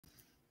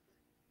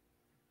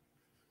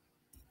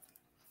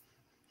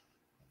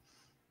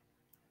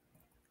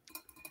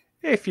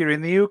If you're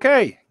in the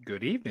UK,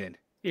 good evening.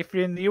 If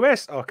you're in the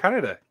US or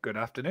Canada, good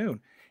afternoon.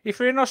 If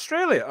you're in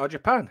Australia or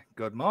Japan,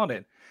 good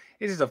morning.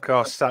 It is, of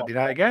course, Saturday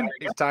night again.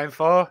 It's time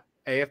for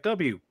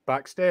AFW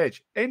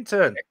Backstage.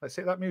 Intern, let's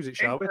hit that music,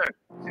 shall we?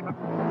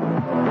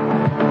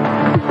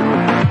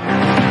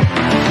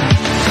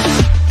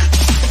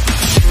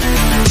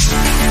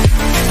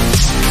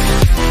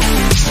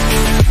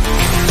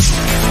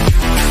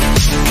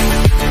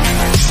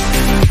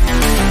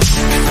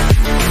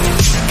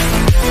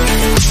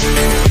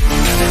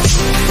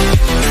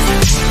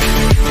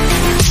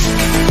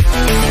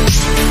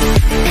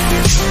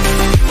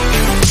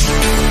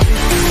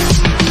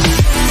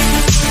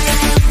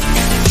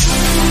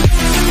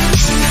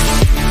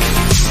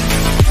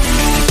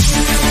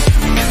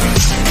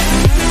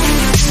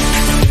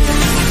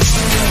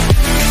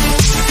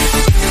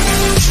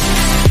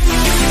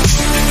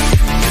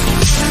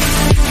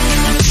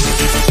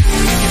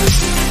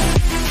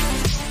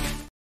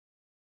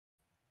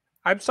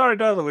 I'm sorry,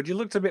 Dollywood, you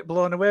looked a bit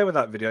blown away with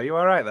that video. You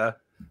all right there?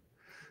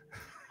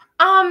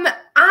 I'm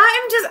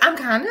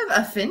kind of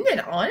offended,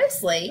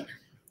 honestly,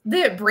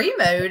 that Brie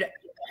Mode,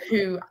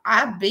 who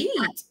I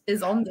beat,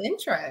 is on the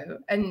intro,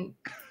 and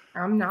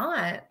I'm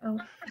not. Oh,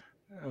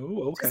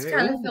 okay. Just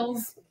kind of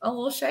feels a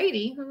little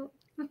shady.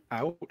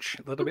 Ouch,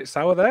 a little bit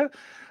sour there.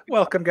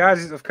 Welcome,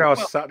 guys. It's, of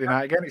course, Saturday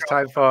night again. It's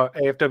time for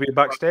AFW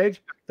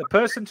Backstage. The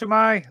person to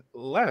my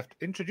left,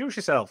 introduce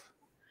yourself.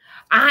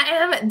 I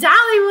am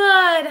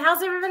Dollywood.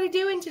 How's everybody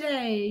doing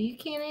today? You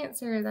can't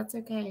answer. That's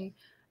okay.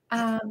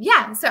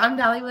 Yeah, so I'm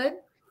Dollywood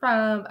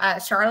from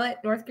Charlotte,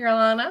 North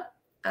Carolina,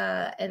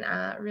 and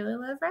I really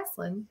love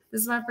wrestling.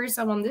 This is my first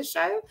time on this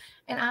show,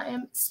 and I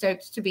am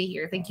stoked to be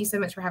here. Thank you so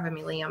much for having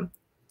me, Liam.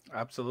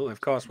 Absolutely,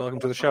 of course.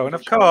 Welcome to the show. And,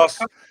 of course,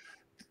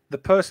 the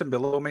person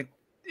below me,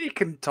 he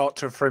can talk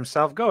to for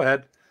himself. Go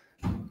ahead.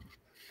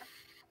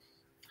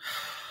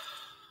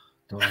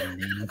 Do I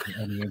need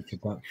any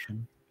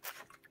introduction?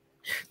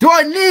 Do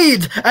I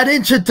need an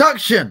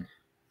introduction?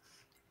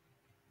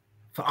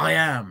 For I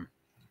am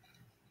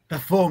the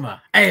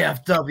former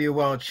AFW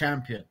World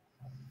Champion,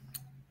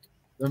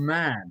 the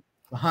man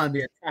behind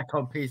the attack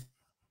on PC.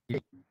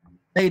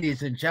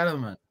 Ladies and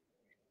gentlemen,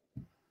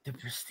 the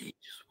prestigious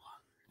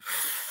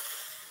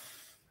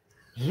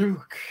one,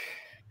 Luke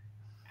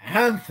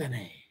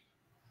Anthony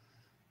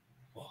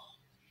Walsh.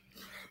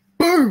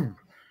 Boom!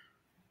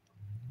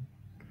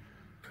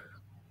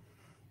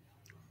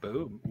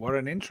 Boom. What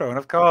an intro. And,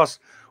 of course,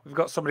 we've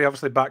got somebody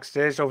obviously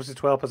backstage, obviously,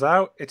 to help us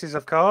out. It is,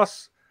 of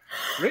course,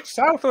 Rich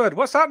Southwood.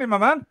 What's happening, my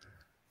man?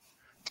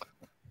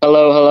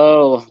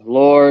 Hello,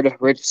 Lord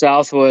Rich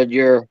Southwood,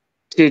 your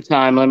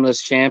two-time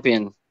Limitless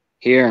champion,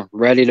 here,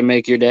 ready to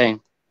make your day.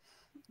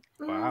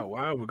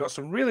 Wow. We've got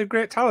some really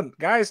great talent.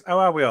 Guys, how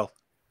are we all?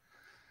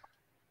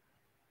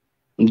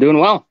 I'm doing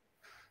well.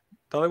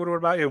 Dollywood, what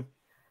about you?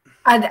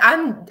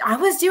 I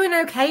was doing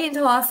okay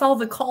until I saw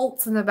the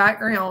Colts in the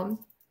background.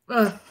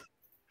 Ugh.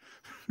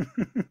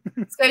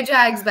 Let's go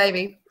Jags,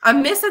 baby.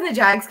 I'm missing the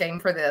Jags game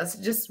for this,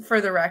 just for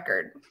the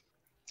record.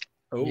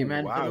 Oh,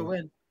 G-Man for the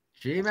win.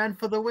 G-Man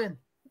for the win.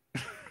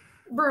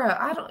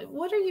 Bruh,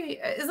 what are you?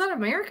 Is that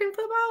American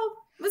football?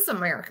 This is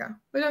America.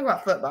 We're talking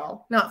about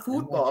football, not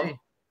football.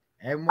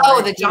 NYG.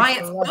 Oh, the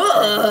Giants.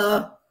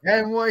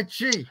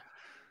 NYG.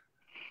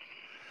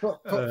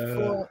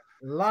 For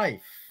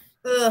life.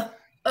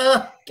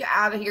 Get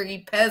out of here,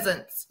 you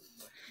peasants.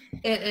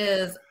 It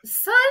is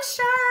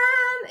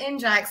sunshine in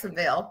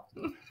Jacksonville.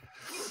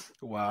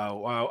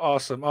 Wow.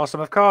 Awesome.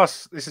 Of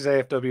course, this is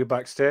AFW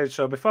Backstage.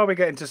 So before we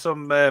get into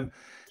some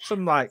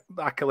like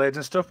accolades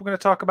and stuff, we're going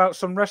to talk about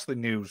some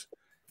wrestling news.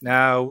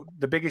 Now,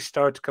 the biggest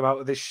story to come out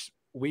of this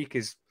week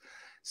is,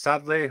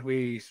 sadly,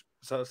 we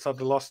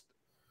sadly lost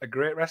a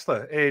great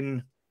wrestler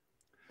in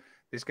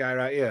this guy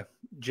right here,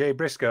 Jay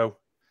Briscoe.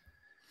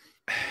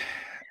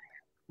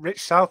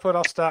 Rich Southwood,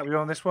 I'll start with you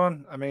on this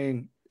one. I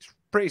mean, it's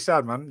pretty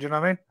sad, man. Do you know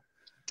what I mean?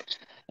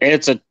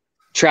 It's a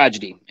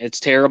tragedy. It's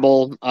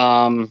terrible.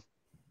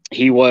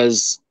 He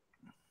was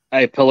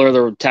a pillar of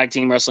the tag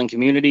team wrestling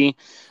community.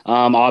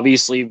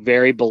 Obviously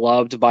very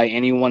beloved by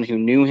anyone who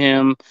knew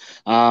him.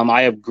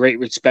 I have great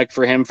respect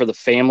for him, for the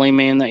family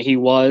man that he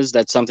was.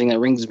 That's something that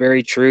rings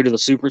very true to the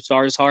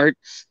superstar's heart.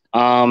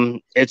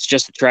 It's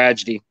just a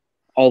tragedy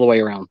all the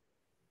way around.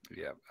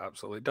 Yeah,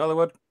 absolutely.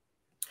 Dollywood?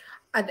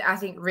 I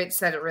think Rich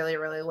said it really,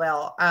 really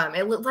well.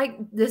 It looked like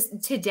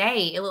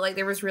today. It looked like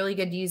there was really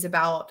good news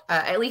about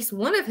at least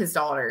one of his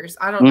daughters.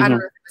 I don't know if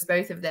it was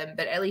both of them,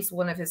 but at least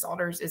one of his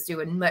daughters is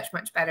doing much,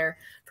 much better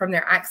from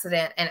their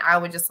accident. And I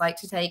would just like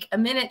to take a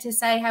minute to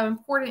say how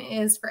important it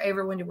is for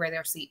everyone to wear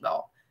their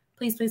seatbelt.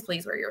 Please, please,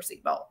 please wear your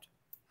seatbelt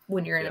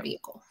when you're in a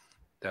vehicle.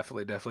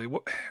 Definitely.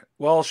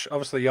 Walsh,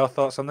 obviously, your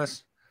thoughts on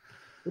this?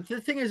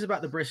 The thing is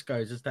about the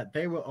Briscoes is that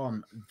they were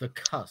on the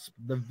cusp,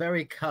 the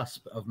very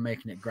cusp of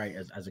making it great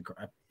as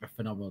a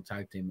phenomenal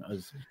tag team.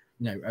 As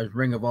you know, as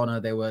Ring of Honor,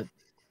 they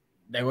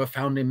were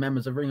founding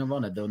members of Ring of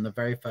Honor. They were in the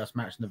very first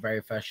match in the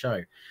very first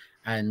show,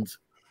 and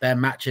their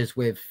matches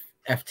with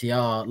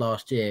FTR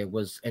last year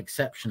was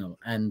exceptional.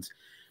 And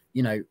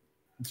you know,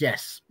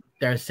 yes,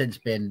 there has since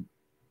been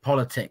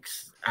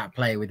politics at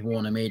play with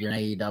Warner Media and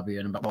AEW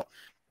and about what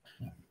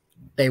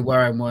they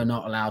were and were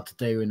not allowed to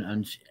do,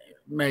 and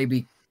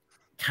maybe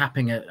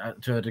capping it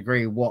to a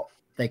degree what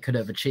they could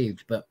have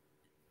achieved. But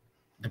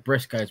the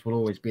Briscoes will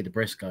always be the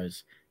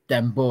Briscoes.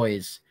 Them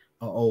boys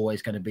are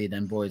always going to be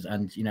them boys.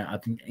 And, you know, I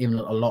think even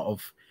a lot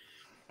of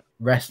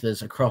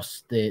wrestlers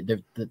across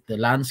the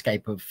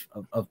landscape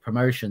of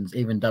promotions,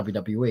 even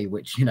WWE,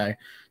 which, you know,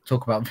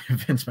 talk about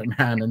Vince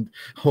McMahon and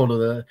all of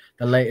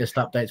the latest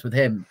updates with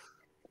him.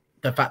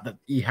 The fact that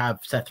you have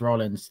Seth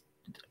Rollins,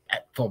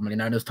 formerly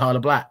known as Tyler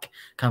Black,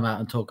 come out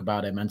and talk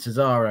about him, and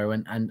Cesaro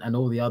and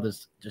all the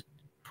others just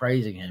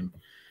praising him.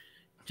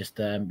 Just,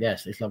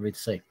 yes, it's lovely to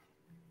see.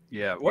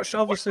 Yeah. What's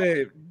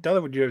obviously,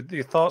 Dollywood,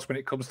 your thoughts when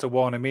it comes to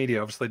Warner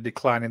Media obviously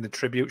declining the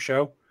tribute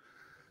show?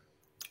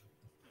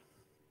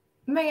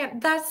 Man,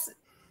 that's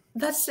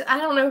I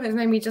don't know if it's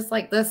maybe just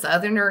like the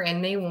Southerner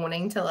in me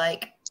wanting to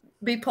like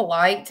be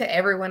polite to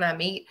everyone I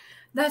meet.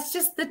 That's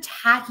just the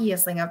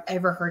tackiest thing I've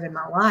ever heard in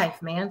my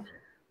life, man.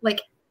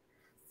 Like,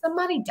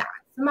 somebody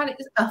died.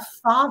 A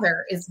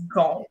father is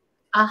gone.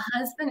 A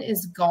husband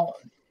is gone.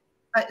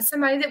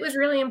 Somebody that was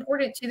really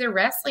important to the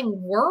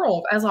wrestling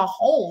world as a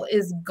whole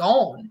is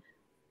gone.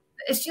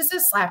 It's just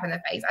a slap in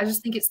the face. I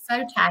just think it's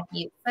so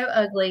tacky. It's so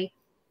ugly.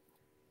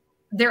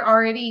 They're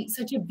already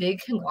such a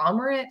big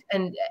conglomerate,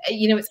 and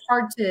you know it's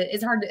hard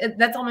to.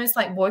 That's almost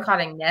like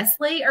boycotting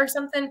Nestle or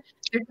something.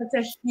 They're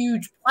such a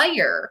huge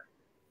player,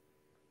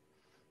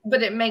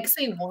 but it makes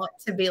me want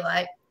to be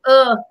like,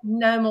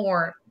 no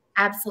more.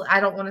 Absolutely, I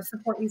don't want to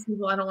support these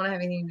people. I don't want to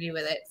have anything to do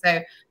with it. So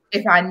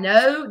if I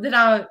know that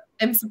I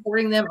am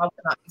supporting them, I will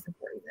not be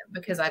supporting them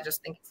because I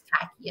just think it's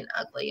tacky and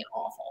ugly and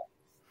awful.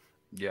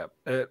 Yeah,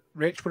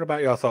 Rich, what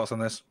about your thoughts on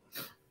this?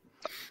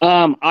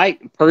 I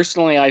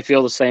personally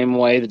feel the same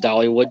way that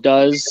Dollywood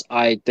does.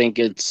 I think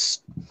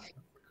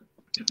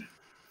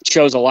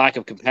shows a lack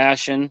of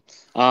compassion.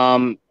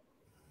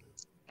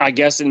 I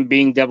guess in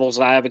being devil's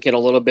advocate a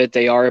little bit,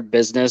 they are a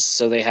business,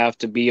 so they have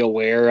to be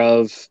aware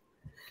of,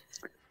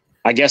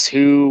 I guess,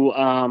 who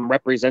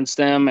represents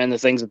them and the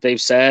things that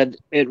they've said.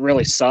 It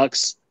really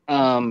sucks.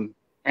 And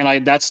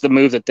that's the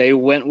move that they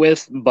went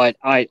with, but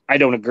I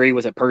don't agree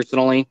with it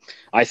personally.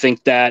 I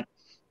think that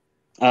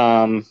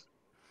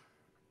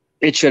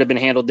it should have been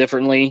handled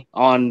differently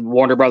on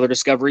Warner Brother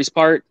Discovery's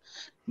part,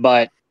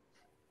 but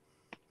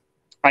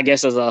I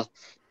guess as a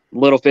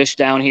little fish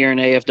down here in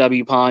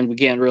AFW pond, we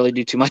can't really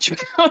do too much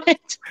about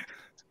it.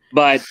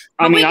 But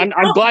I mean,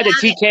 I'm glad that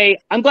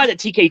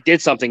TK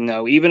did something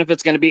though, even if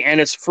it's going to be, and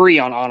it's free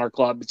on Honor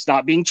Club. It's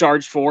not being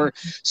charged for.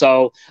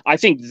 So I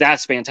think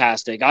that's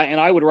fantastic.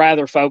 I would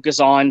rather focus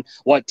on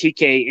what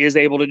TK is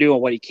able to do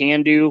and what he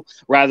can do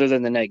rather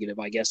than the negative,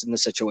 I guess, in the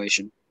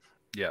situation.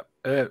 Yeah.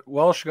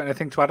 Walsh, you got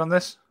anything to add on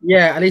this?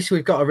 Yeah, at least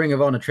we've got a Ring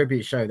of Honor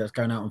tribute show that's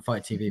going out on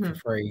Fight TV for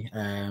free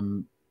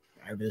over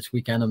this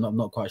weekend. I'm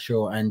not quite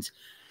sure. And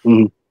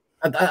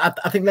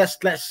I think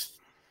let's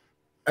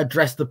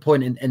address the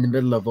point in the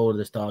middle of all of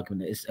this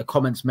argument. It's a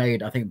comments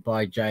made, I think,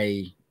 by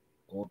Jay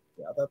or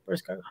the other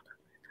Briscoe.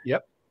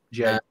 Yep.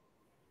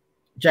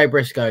 Jay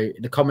Briscoe,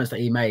 the comments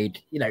that he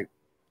made, you know,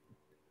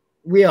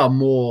 we are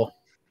more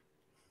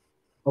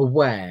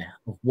aware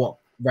of what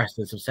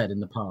wrestlers have said in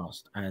the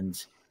past.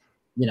 And,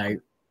 you know,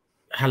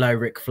 hello,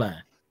 Ric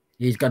Flair.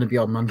 He's going to be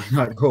on Monday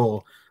Night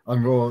Raw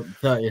on Raw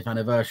 30th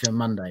anniversary on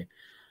Monday.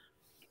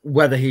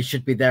 Whether he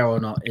should be there or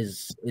not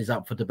is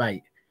up for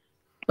debate.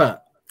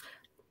 But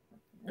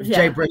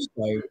Jay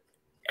Briscoe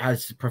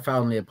has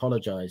profoundly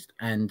apologized,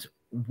 and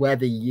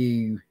whether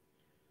you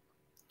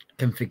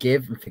can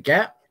forgive and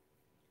forget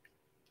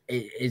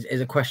is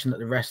a question that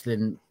the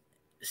wrestling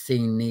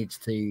scene needs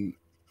to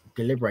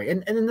deliberate.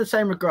 And in the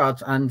same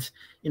regards, and,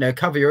 you know,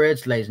 cover your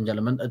ears, ladies and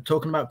gentlemen,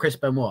 talking about Chris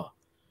Benoit.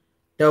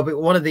 There'll be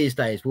one of these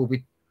days, we'll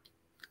be,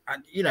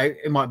 you know,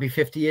 it might be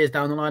 50 years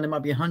down the line, it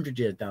might be 100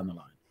 years down the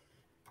line.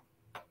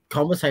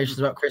 Conversations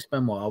about Chris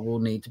Benoit will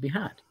need to be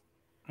had.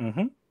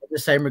 Mm-hmm. The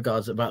same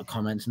regards about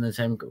comments and the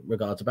same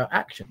regards about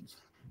actions.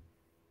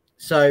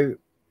 So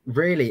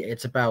really,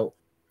 it's about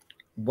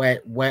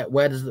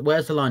where's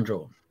the line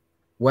drawn?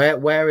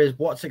 Where is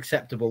what's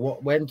acceptable?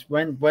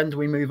 When do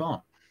we move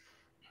on?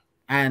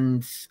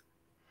 And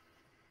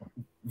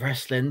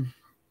wrestling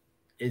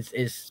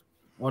is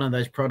one of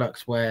those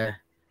products where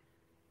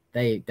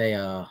they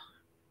are,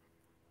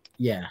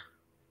 yeah,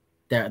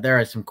 there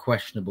are some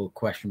questionable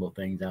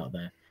things out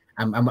there,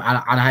 and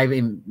I haven't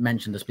even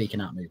mentioned the speaking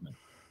out movement.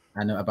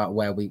 And about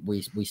where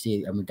we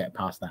see it and we get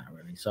past that,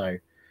 really. So,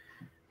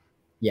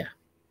 yeah.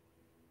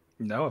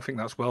 No, I think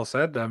that's well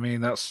said. I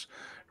mean, that's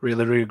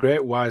really, really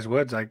great. Wise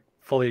words. I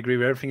fully agree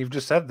with everything you've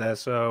just said there.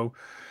 So,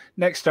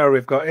 next story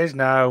we've got is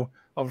now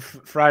on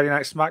Friday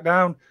Night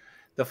SmackDown.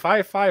 The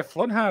 5-5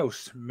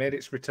 Funhouse made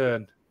its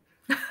return.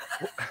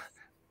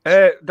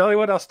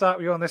 Dollywood, I'll start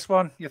with you on this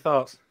one. Your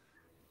thoughts?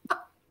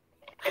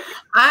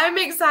 I'm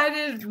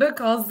excited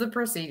because the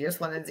prestigious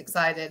one is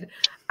excited.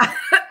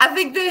 I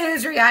think that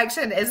his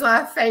reaction is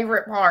my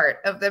favorite part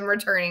of them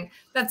returning.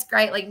 That's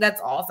great. Like, that's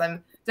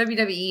awesome.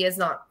 WWE is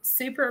not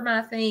super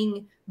my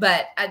thing,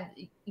 but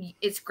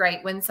it's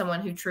great when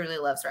someone who truly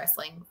loves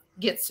wrestling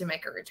gets to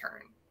make a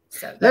return.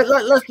 So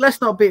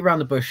let's not beat around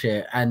the bush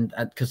here, and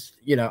because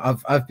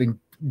I've been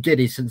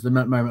giddy since the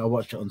moment I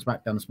watched it on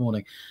SmackDown this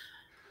morning.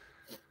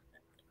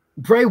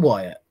 Bray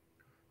Wyatt.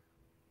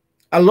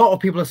 A lot of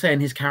people are saying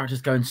his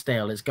character's going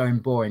stale, it's going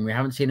boring. We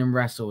haven't seen him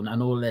wrestle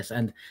and all this,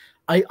 and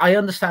I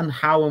understand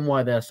how and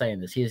why they're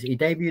saying this. He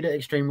debuted at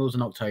Extreme Rules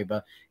in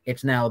October.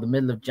 It's now the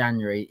middle of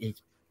January,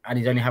 and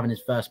he's only having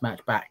his first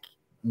match back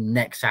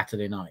next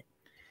Saturday night.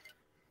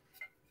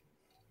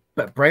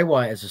 But Bray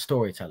Wyatt is a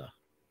storyteller,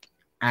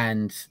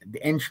 and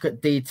the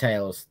intricate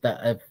details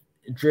that have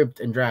dribbed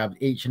and drabbed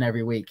each and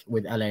every week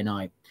with LA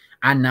Knight,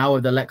 and now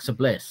with Alexa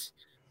Bliss,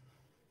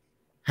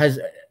 has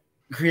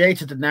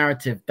created the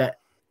narrative that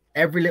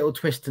every little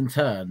twist and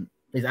turn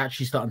is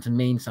actually starting to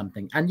mean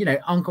something. And,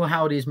 Uncle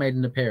Howdy has made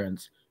an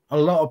appearance. A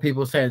lot of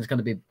people saying it's going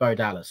to be Bo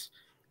Dallas.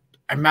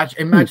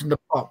 Imagine the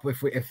pop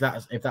if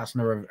that's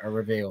a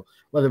reveal.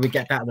 Whether we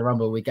get that at the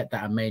Rumble, we get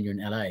that at Mania in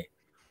LA.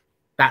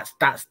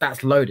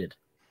 That's loaded.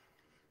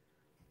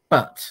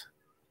 But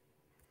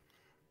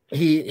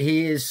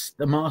he is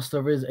the master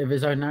of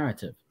his own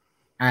narrative.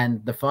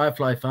 And the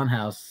Firefly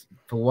Funhouse,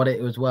 for what it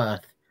was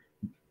worth,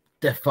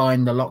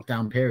 defined the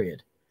lockdown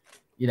period.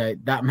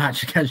 That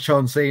match against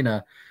John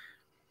Cena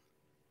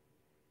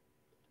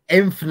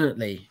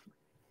infinitely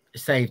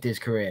saved his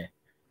career,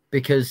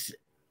 because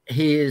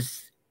he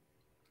is,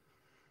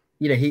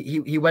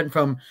 he went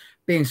from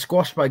being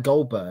squashed by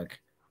Goldberg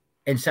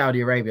in Saudi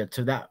Arabia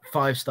to that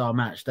 5-star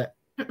match that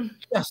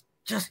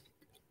just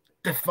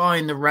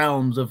defined the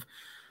realms of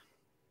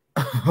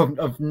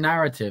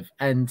narrative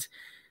and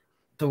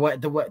the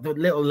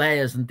little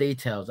layers and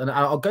details. And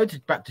I'll go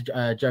back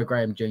to Joe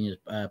Graham Jr.'s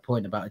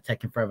point about it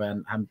taking forever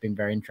and haven't been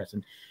very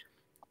interesting.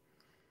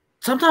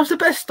 Sometimes the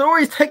best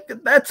stories take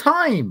their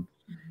time.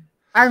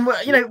 And, we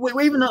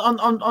even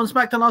on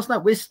SmackDown last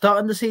night, we're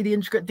starting to see the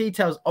intricate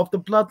details of the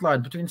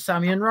bloodline between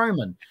Sami and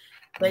Roman.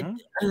 They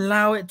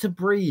allow it to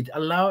breed,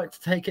 allow it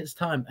to take its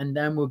time, and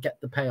then we'll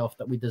get the payoff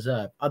that we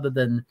deserve, other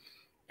than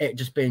it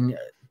just being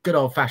good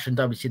old-fashioned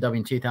WCW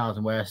in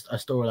 2000, where a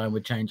storyline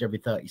would change every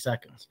 30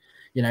 seconds.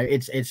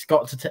 It's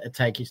got to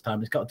take its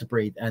time. It's got to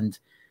breathe. And,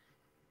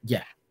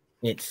 yeah,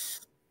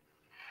 it's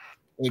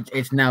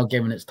now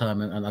given its time,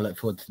 and I look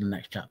forward to the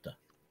next chapter.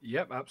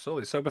 Yep,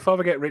 absolutely. So before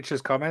we get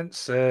Richard's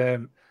comments, I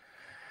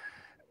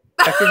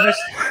think this.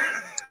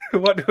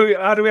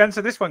 How do we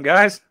answer this one,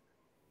 guys?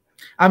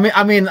 I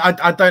mean,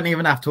 I don't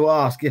even have to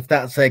ask if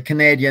that's a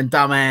Canadian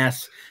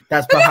dumbass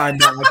that's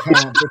behind that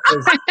account,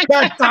 because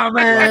that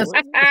dumbass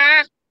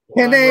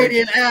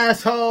Canadian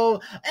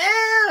asshole.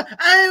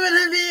 I want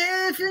to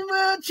be a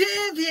world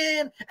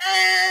champion.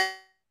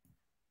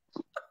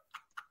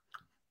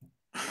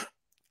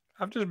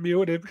 I've just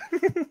muted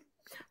him.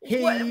 He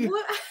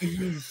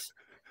is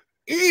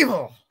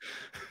evil.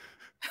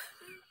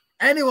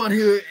 Anyone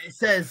who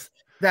says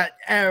that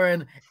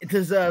Aaron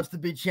deserves to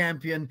be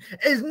champion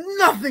is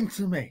nothing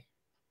to me.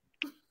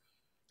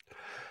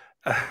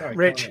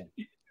 Rich,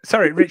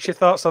 your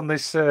thoughts on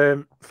this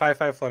 5-5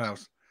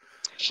 Funhouse?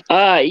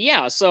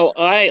 Yeah, so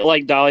I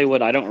like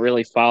Dollywood. I don't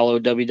really follow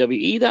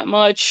WWE that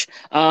much.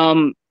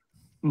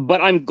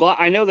 But I'm glad.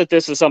 I know that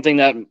this is something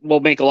that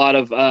will make a lot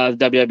of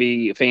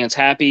WWE fans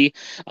happy.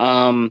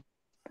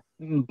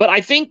 But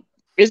I think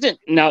isn't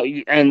now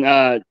and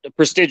a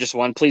prestigious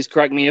one. Please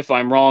correct me if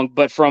I'm wrong.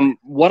 But from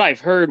what I've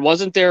heard,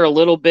 wasn't there a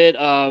little bit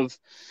of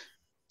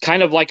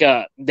kind of like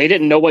they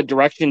didn't know what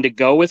direction to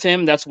go with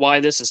him? That's why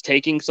this is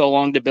taking so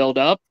long to build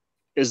up.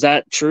 Is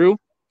that true?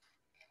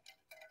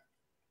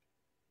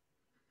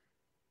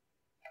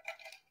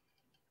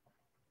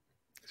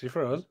 Is he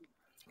for us?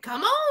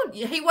 Come on.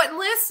 He wasn't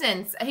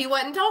listening. He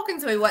wasn't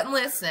talking, so he wasn't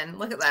listening.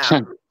 Look at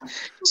that.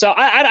 So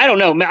I don't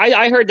know.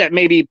 I heard that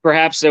maybe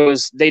perhaps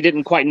they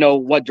didn't quite know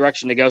what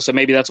direction to go, so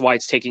maybe that's why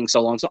it's taking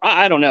so long. So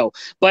I don't know.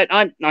 But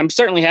I'm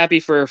certainly happy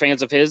for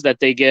fans of his that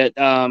they get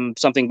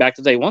something back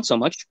that they want so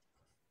much.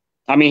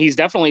 I mean, he's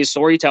definitely a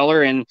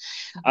storyteller, and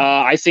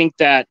I think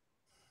that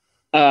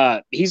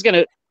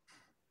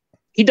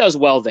he does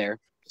well there.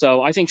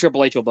 So I think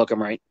Triple H will book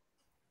him right.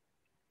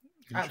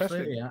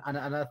 Absolutely,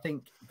 and I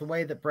think the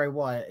way that Bray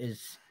Wyatt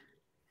is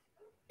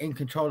in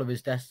control of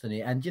his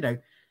destiny, and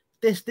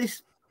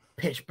this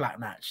pitch black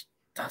match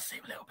does seem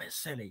a little bit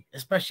silly,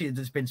 especially as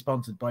it's been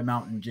sponsored by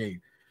Mountain Dew.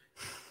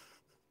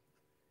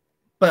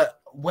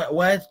 But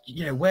where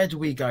do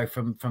we go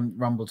from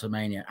Rumble to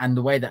Mania, and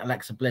the way that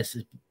Alexa Bliss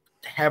has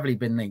heavily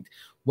been linked?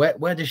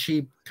 Where does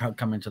she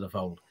come into the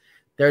fold?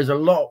 There's a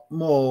lot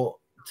more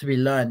to be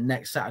learned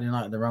next Saturday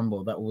night at the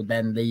Rumble that will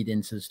then lead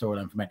into the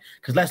storyline for me.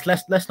 Because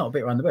let's not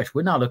beat around the bush.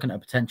 We're now looking at a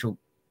potential,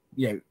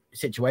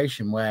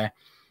 situation where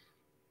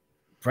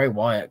Bray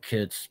Wyatt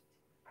could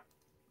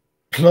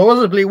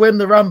plausibly win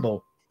the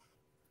Rumble,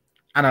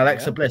 and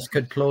Alexa Bliss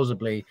could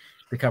plausibly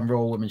become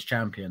Raw Women's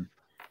Champion.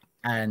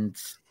 And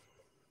as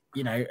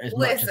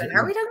much as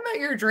are we talking about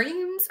your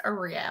dreams or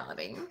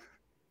reality?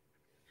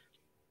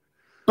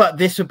 But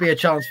this would be a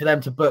chance for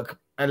them to book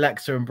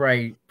Alexa and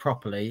Bray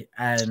properly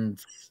and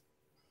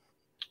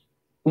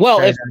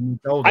Well,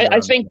 I I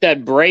think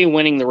that Bray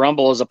winning the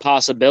Rumble is a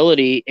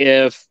possibility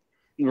if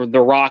The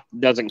Rock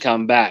doesn't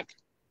come back.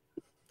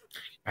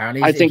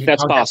 I think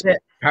that's possible.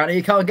 Apparently,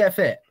 he can't get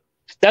fit.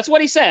 That's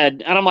what he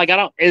said, and I'm like,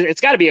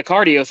 it's got to be a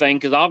cardio thing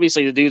because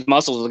obviously the dude's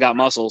muscles has got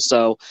muscles,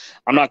 so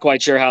I'm not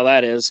quite sure how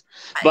that is,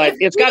 but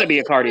it's got to be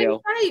a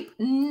cardio.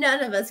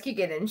 None of us could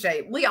get in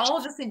shape. We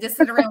all just need to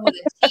sit around with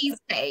a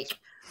cheesecake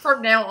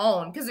from now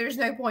on because there's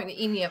no point in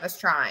any of us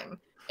trying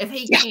if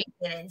he can't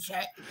get in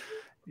shape.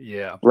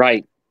 Yeah,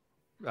 right.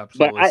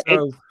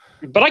 Absolutely.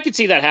 But I could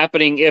see that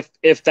happening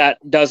if that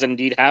does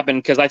indeed happen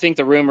because I think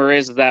the rumor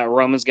is that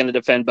Roman's going to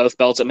defend both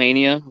belts at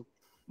Mania.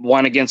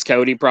 One against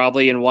Cody,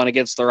 probably, and one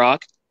against The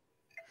Rock.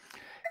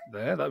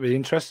 Yeah, that'd be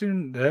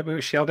interesting.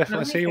 We shall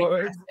definitely see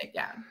what.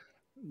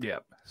 Yeah.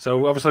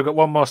 So obviously, I've got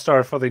one more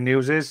story for the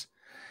news. Is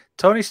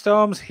Tony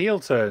Storm's heel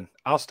turn?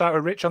 I'll start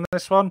with Rich on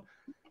this one.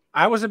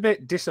 I was a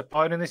bit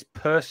disappointed in this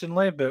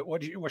personally, but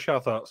what's your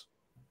thoughts?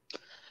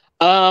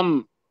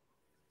 I'm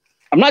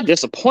not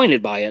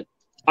disappointed by it.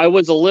 I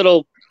was a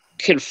little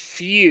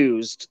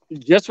confused,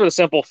 just for the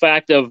simple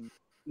fact of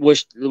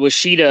was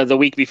Shida the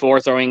week before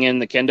throwing in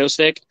the kendo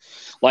stick.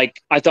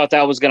 Like, I thought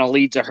that was going to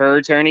lead to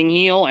her turning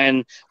heel,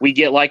 and we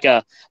get like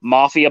a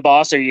mafia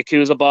boss or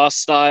Yakuza boss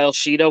style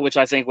Shida, which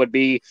I think would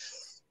be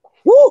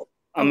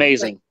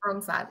amazing.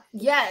 Wrong side.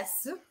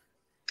 Yes.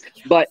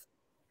 But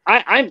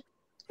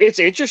it's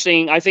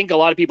interesting. I think a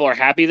lot of people are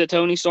happy that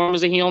Toni Storm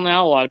is a heel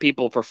now. A lot of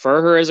people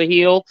prefer her as a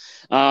heel.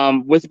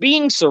 With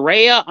being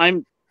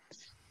Saraya,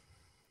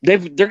 they're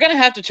going to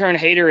have to turn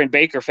Hayter and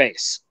Baker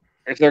face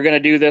if they're going to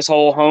do this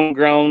whole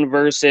homegrown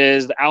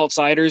versus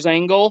outsiders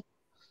angle.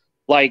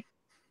 Like,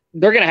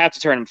 they're going to have to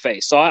turn him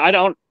face. So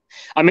I'm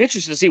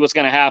interested to see what's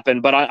going to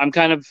happen, but I'm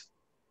kind of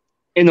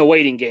in the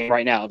waiting game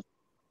right now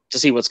to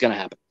see what's going to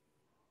happen.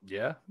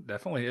 Yeah,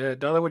 definitely.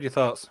 Dolly, what are your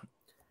thoughts?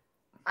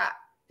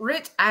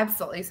 Rich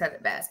absolutely said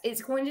it best.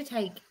 It's going to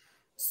take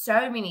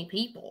so many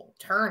people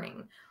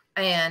turning,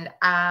 and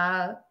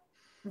I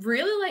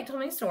really like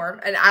Toni Storm,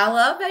 and I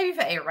love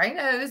babyface. Everybody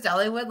knows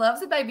Dollywood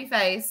loves a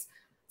babyface,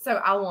 so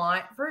I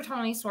want for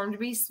Toni Storm to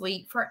be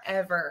sweet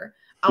forever.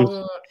 I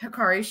want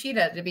Hikaru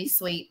Shida to be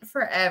sweet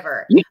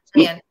forever,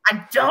 and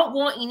I don't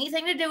want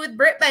anything to do with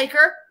Britt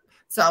Baker,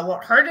 so I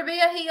want her to be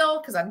a heel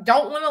because I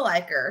don't want to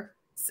like her.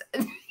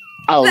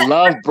 I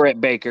love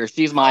Britt Baker.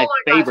 She's my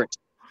favorite. Gosh.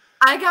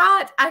 I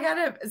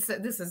got so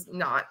this is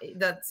not,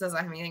 that doesn't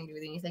have anything to do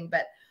with anything,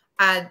 but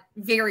I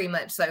very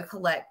much so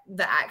collect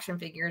the action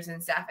figures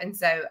and stuff. And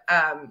so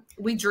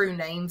we drew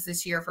names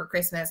this year for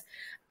Christmas,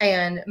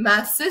 and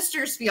my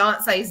sister's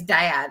fiance's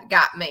dad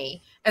got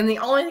me. And the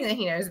only thing that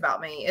he knows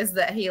about me is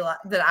that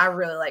that I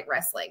really like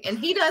wrestling, and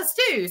he does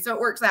too. So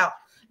it works out.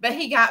 But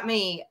he got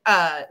me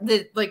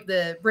the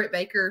Britt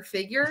Baker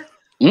figure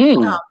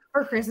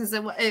for Christmas.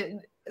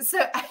 And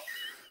so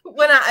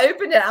when I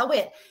opened it, I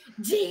went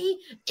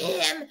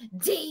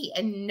DMD,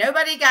 and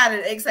nobody got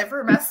it except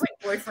for my sweet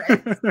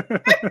boyfriend.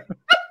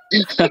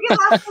 Because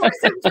I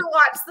forced him to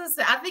watch this.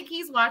 I think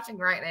he's watching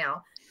right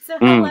now. So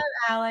hello,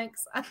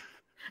 Alex.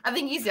 I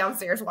think he's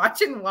downstairs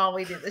watching while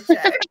we do the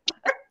show.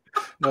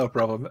 No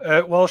problem.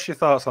 What's your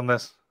thoughts on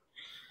this?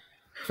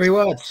 3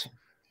 words: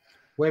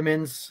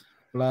 women's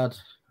blood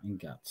and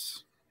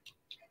guts.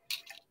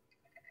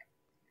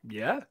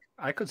 Yeah,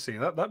 I could see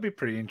that. That'd be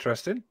pretty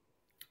interesting.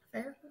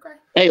 Fair. Okay.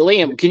 Hey,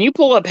 Liam, can you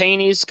pull up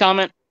Haney's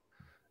comment?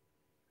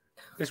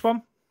 This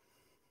one?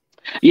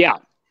 Yeah.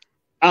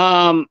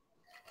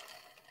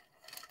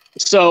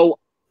 So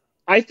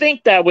I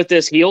think that with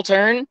this heel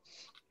turn,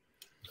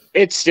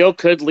 it still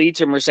could lead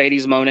to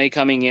Mercedes Moné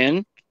coming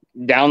in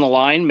down the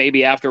line,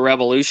 maybe after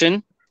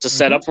Revolution, to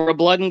set up for a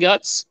blood and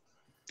guts.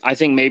 I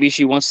think maybe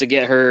she wants to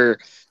get her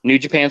New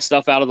Japan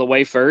stuff out of the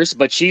way first,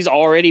 but she's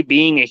already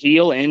being a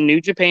heel in New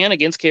Japan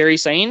against Kairi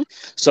Sane.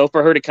 So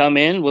for her to come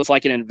in with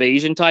like an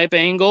invasion type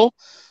angle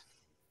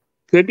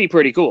could be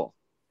pretty cool.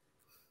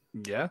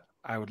 Yeah,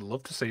 I would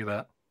love to see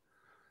that.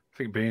 I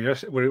think being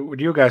just, what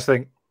do you guys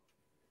think?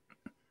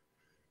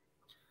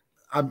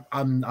 I'm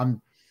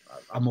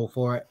all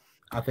for it.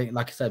 I think,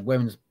 like I said,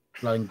 women's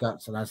blood and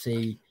guts, and I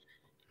see,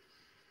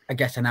 I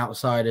guess, an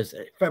outsiders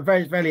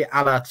very, very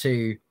a la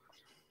to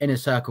Inner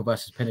Circle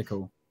versus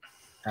Pinnacle.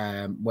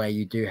 Where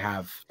you do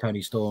have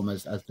Toni Storm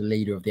as the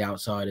leader of the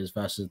outsiders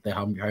versus the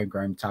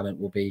homegrown talent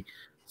will be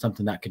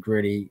something that could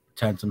really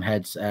turn some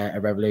heads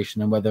at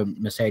Revolution. And whether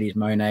Mercedes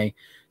Moné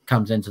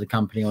comes into the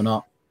company or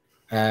not,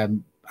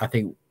 I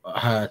think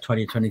her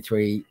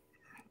 2023,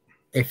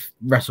 if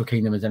Wrestle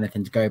Kingdom is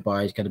anything to go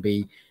by, is going to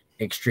be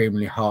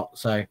extremely hot.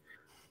 So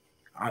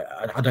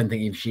I don't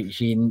think she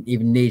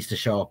even needs to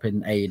show up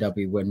in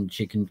AEW when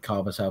she can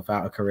carve herself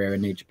out a career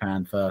in New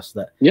Japan first.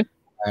 That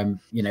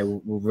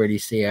we'll really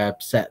see her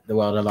set the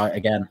world alight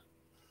again.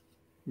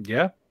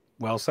 Yeah,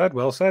 well said.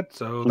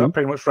 So that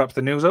pretty much wraps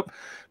the news up.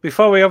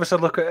 Before we obviously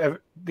look at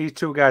these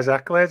two guys'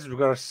 accolades, we've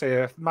got to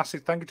say a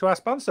massive thank you to our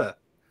sponsor,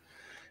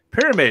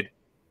 Pyramid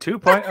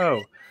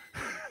 2.0,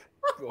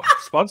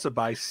 sponsored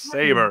by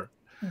Sabre.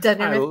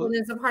 Dunder Mifflin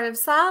is a part of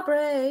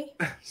Sabre.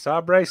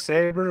 Sabre,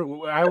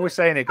 Sabre. I always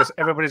saying it because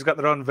everybody's got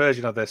their own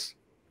version of this.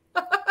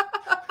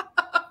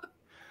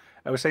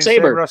 I was saying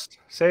Sabre.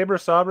 Sabre,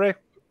 Sabre.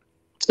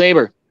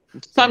 Sabre.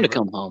 It's time to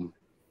come home.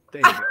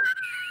 There you go.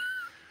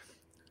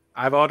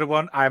 I've ordered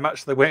one. I'm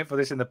actually waiting for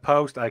this in the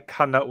post. I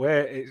cannot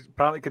wait. It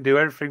apparently can do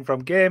everything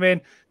from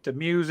gaming to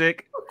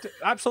music to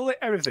absolutely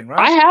everything, right?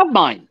 I have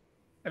mine.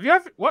 Have you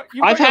ever what?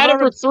 I've had it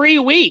for 3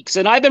 weeks,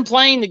 and I've been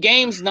playing the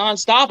games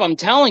nonstop. I'm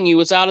telling you,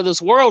 it's out of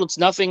this world. It's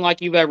nothing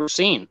like you've ever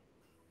seen.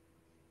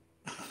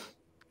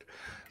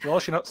 Well,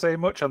 you're not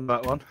saying much on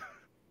that one.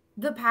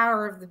 The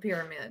power of the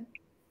pyramid.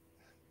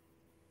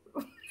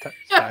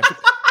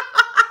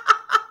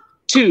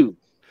 2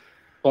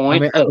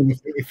 point. I mean,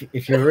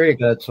 if you're really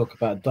going to talk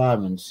about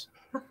diamonds,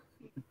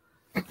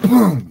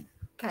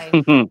 okay.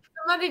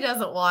 Somebody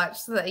doesn't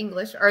watch the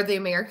English or the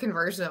American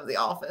version of The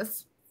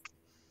Office.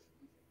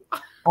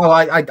 Oh,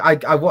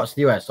 I watched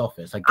the US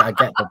Office. I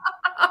get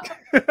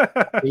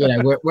the, you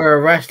know, we're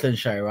a wrestling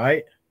show,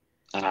 right?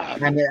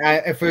 And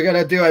if we're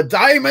gonna do a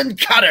diamond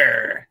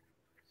cutter,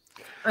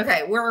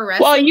 okay, we're a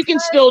wrestling. Well, you can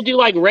still do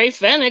like Ray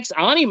Fenix,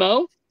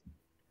 Animo.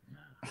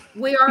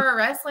 We are a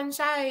wrestling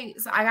show,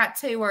 so I got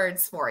 2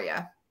 words for you.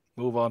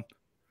 Move on.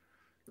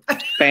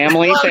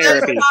 Family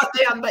therapy. Not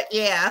them, but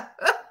yeah.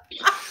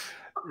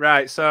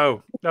 Right.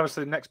 So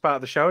obviously, the next part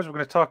of the show is we're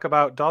going to talk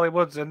about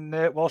Dollywood's and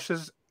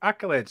Walsh's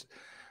accolades.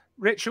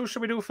 Rich, who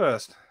should we do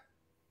first?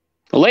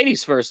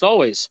 Ladies first,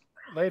 always.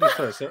 Ladies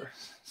first.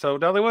 So,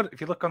 Dollywood,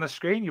 if you look on the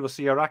screen, you will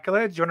see your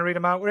accolades. You want to read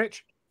them out,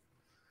 Rich?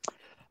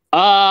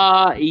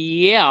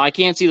 Yeah, I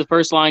can't see the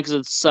first line because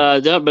it's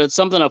but it's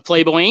something of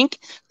Playboy Inc.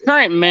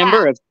 Current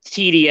member of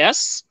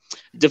TDS,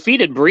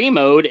 defeated Brie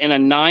Mode in a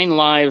 9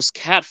 Lives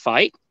cat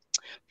fight,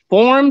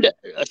 formed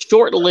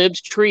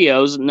short-lived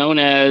trios known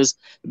as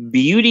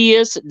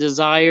Beauteous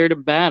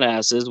Desired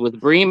Badasses with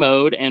Brie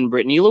Mode and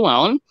Brittany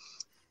Llewellyn,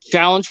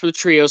 challenged for the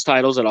trios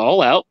titles at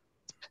All Out,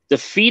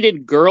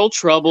 defeated Girl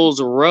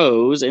Trouble's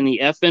Rose in the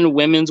FN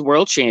Women's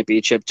World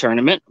Championship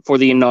tournament for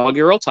the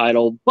inaugural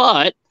title,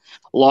 but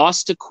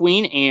lost to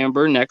Queen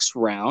Amber next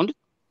round,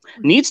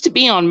 needs to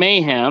be on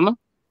Mayhem,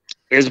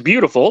 is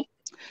beautiful,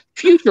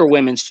 future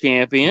women's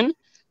champion,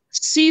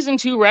 season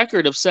 2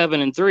 record of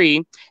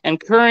 7-3, and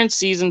current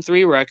season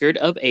 3 record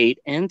of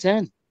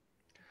 8-10.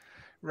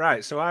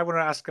 Right. So I want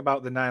to ask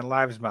about the 9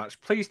 Lives match.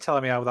 Please tell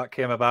me how that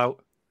came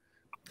about.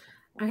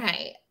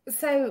 Okay.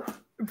 So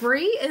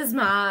Brie is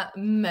my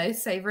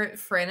most favorite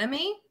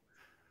frenemy.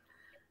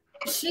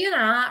 She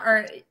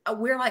and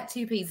we're like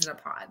 2 peas in a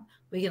pod.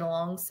 We get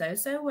along so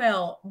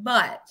well,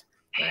 but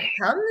when it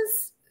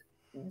comes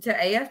to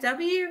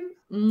AFW,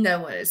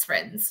 no one is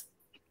friends.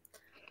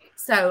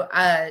 So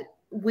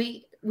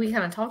we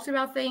kind of talked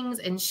about things,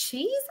 and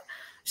she's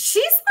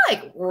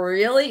like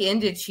really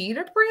into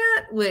cheetah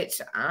print, which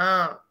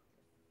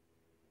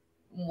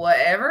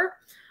whatever.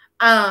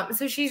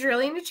 So she's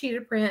really into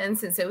cheetah print, and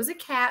since it was a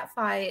cat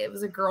fight, it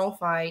was a girl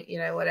fight, you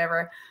know,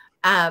 whatever.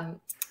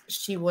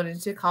 She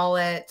wanted to call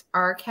it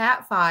our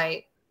cat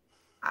fight.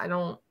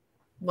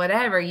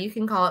 Whatever, you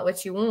can call it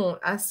what you want.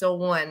 I still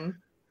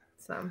won.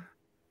 So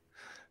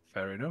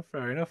fair enough.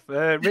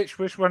 Rich,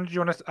 which one did you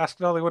want to ask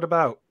Dollywood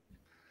about?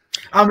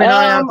 I mean,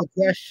 I have a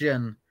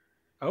question.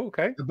 Oh,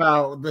 okay.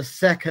 About the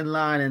second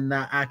line in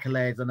that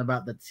accolades and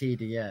about the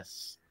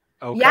TDS.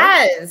 Okay.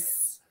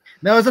 Yes.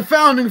 Now, as a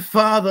founding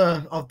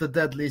father of the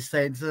Deadly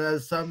Saints,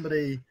 as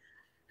somebody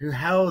who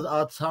held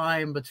our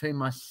time between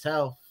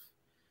myself,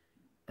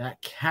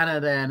 that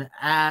Canada and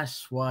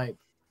asswipe,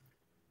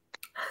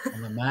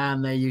 and the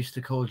man they used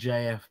to call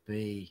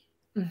JFB.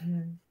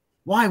 Mm-hmm.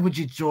 Why would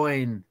you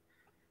join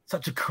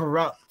such a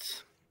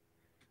corrupt,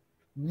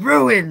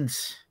 ruined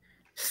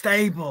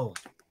stable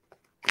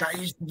that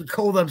used to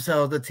call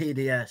themselves the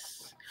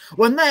TDS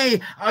when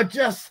they are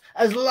just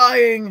as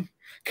lying,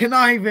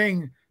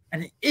 conniving,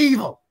 and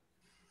evil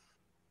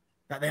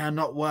that they are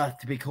not worth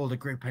to be called a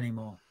group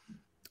anymore?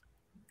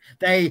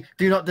 They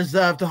do not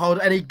deserve to hold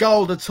any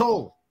gold at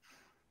all.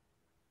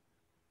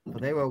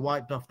 But they were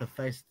wiped off the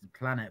face of the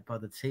planet by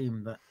the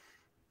team that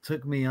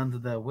took me under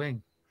their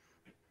wing,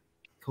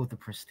 called the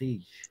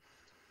Prestige.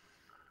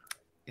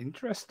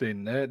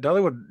 Interesting.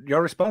 Dollywood,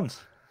 your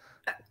response?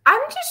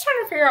 I'm just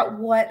trying to figure out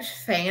what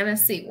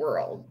fantasy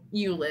world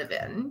you live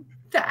in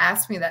to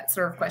ask me that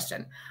sort of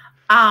question.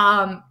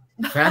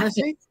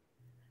 Fantasy?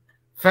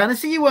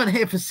 Fantasy, you weren't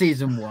here for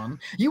season 1.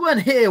 You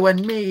weren't here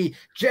when me,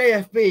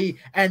 JFB,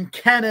 and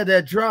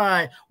Canada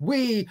Dry,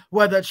 we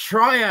were the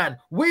triad.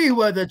 We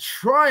were the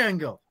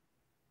triangle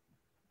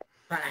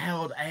that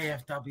held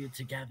AFW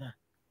together.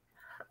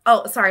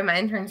 Oh, sorry, my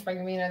intern's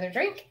bringing me another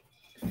drink.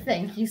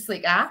 Thank you,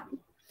 sweet guy.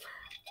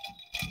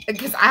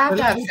 Because I have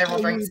to have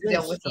several drinks to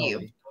deal with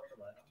you.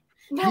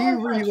 Do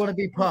you really want to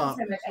be part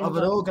of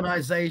an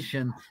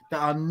organization that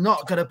are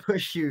not going to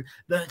push you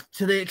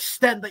to the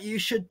extent that you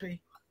should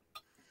be?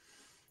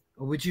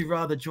 Or would you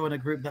rather join a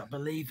group that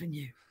believe in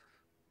you?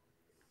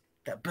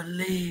 That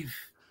believe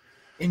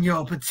in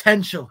your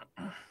potential?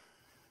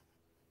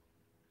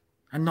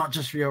 And not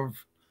just your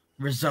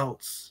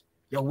results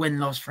your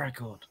win-loss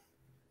record.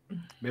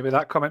 Maybe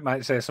that comment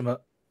might say something.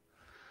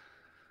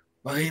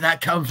 Well, that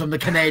comes from the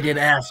Canadian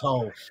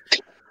asshole.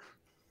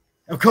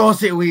 Of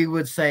course we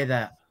would say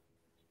that.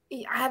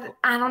 I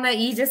don't know.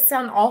 You just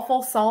sound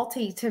awful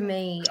salty to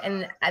me.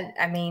 And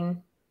I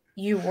mean,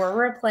 you were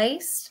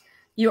replaced.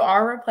 You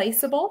are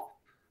replaceable.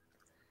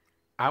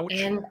 Ouch.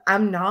 And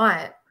I'm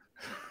not.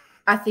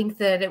 I think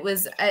that it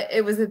was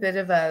a bit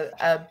of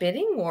a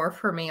bidding war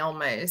for me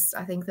almost.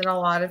 I think that a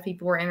lot of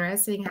people were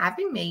interested in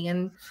having me.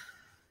 And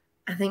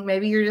I think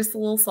maybe you're just a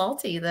little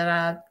salty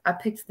that I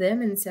picked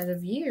them instead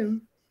of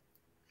you.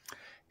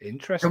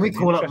 Interesting. Can we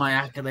call up my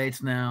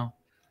accolades now?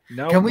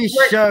 No. Can we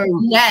show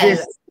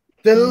this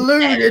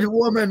deluded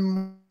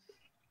woman?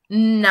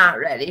 Not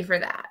ready for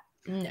that.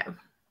 No.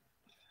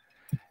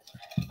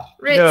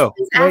 Rich, No.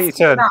 please ask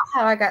me about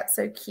how I got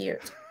so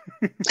cute.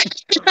 Well,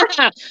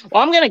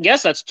 I'm gonna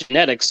guess that's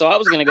genetics, so I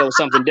was gonna go with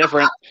something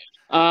different.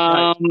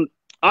 I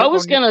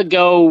was gonna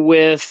go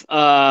with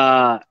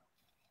I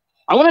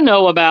want to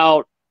know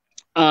about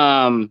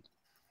I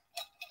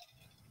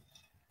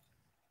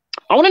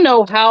want to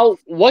know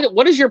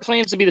what is your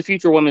plans to be the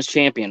future women's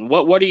champion?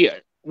 What's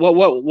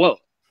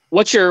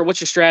your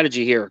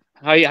strategy here?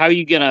 How are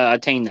you gonna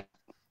attain that?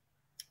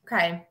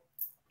 Okay.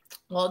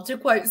 Well, to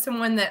quote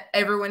someone that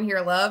everyone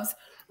here loves,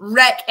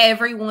 wreck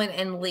everyone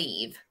and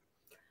leave.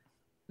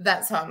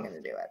 That's how I'm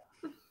gonna do it.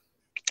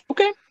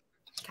 Okay.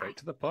 Straight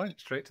to the point.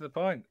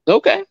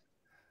 Okay.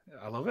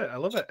 I love it.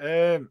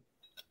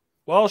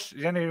 Walsh,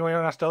 is anything you want to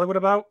ask Dollywood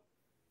about?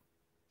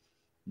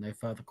 No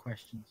further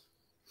questions.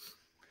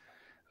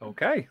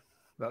 Okay,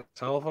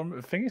 that's all from the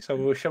thingy.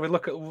 So shall we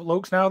look at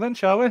Luke's now then,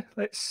 shall we?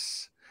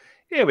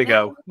 Here we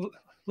go.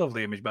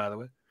 Lovely image, by the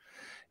way.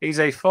 He's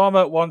a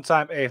former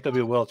one-time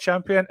AFW World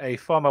Champion, a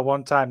former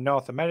one-time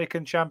North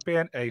American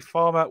Champion, a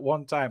former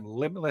one-time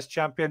Limitless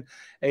Champion,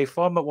 a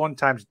former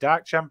one-time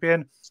Dark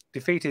Champion,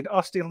 defeated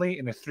Austin Lee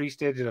in a 3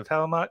 stages of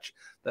Hell match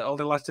that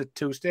only lasted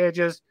 2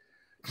 stages.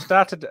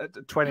 Started at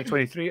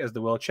 2023 as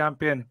the World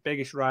Champion.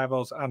 Biggest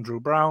rivals, Andrew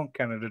Brown,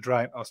 Canada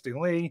Dry, and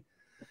Austin Lee.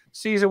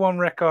 Season 1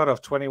 record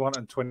of 21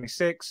 and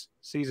 26.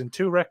 Season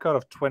 2 record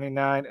of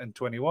 29 and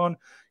 21.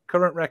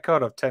 Current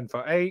record of 10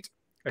 for 8.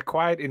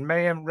 Acquired in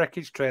Mayhem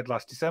Wreckage trade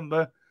last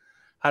December.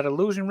 Had a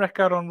losing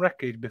record on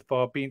Wreckage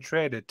before being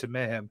traded to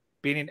Mayhem.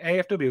 Been in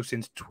AFW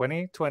since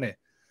 2020.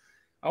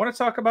 I want to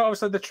talk about,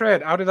 obviously, the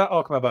trade. How did that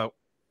all come about?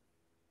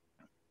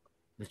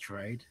 The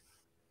trade?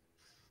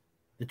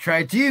 The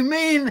trade? Do you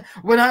mean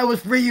when I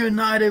was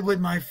reunited with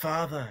my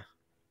father?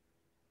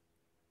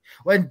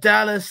 When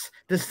Dallas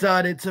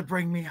decided to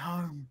bring me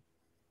home?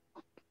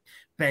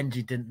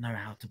 Benji didn't know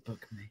how to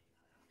book me.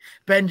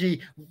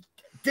 Benji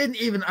didn't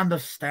even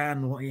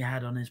understand what he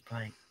had on his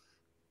plate.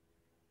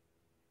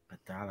 But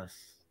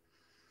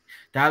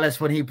Dallas,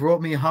 when he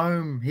brought me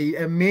home, he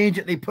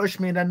immediately pushed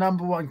me in the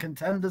 #1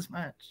 contenders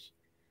match.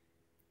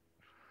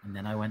 And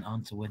then I went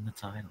on to win the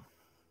title.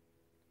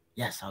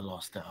 Yes, I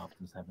lost it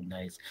after 7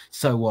 days.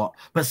 So what?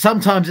 But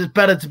sometimes it's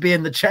better to be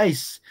in the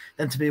chase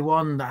than to be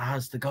one that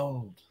has the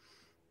gold.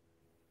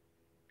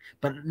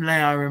 But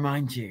may I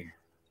remind you,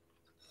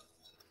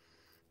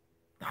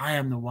 I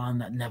am the one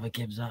that never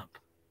gives up.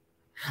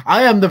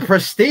 I am the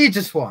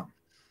prestigious one.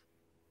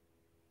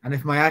 And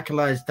if my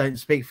accolades don't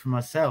speak for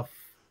myself,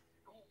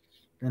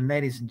 then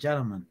ladies and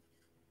gentlemen,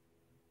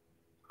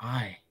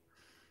 I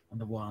am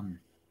the one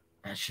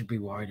that should be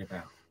worried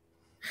about.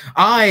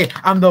 I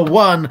am the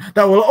one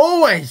that will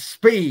always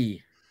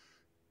be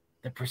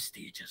the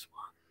prestigious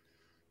one.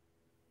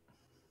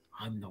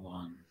 I'm the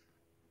one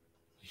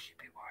you should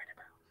be worried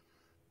about.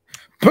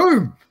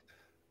 Boom!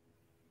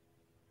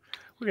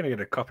 We're going to get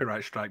a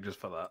copyright strike just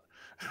for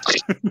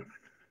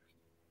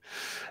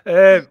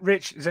that.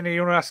 Rich, is anything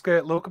you want to ask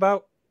Luke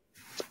about?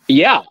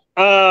 Yeah.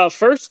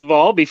 First of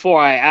all,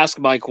 before I ask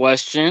my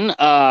question,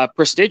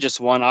 prestigious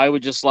one, I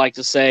would just like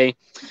to say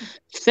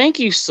thank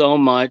you so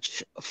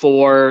much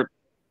for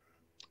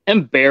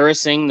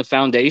embarrassing the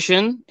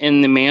foundation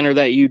in the manner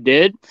that you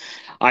did.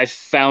 I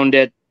found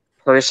it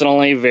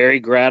personally very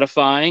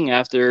gratifying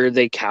after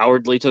they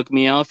cowardly took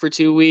me out for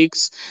 2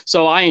 weeks.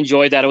 So I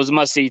enjoyed that. It was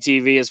must-see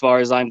TV as far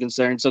as I'm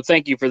concerned. So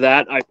thank you for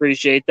that. I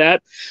appreciate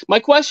that. My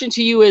question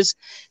to you is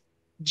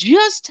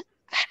just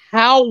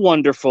how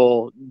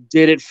wonderful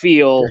did it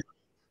feel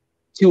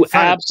to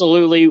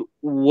absolutely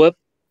whip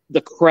the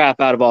crap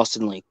out of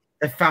Austin Lee?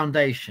 The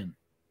foundation.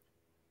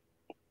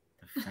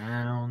 The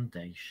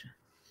foundation.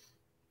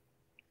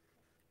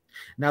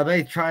 Now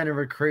they're trying to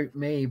recruit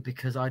me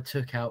because I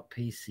took out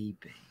PCB.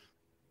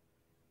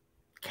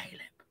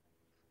 Caleb.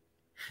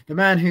 The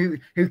man who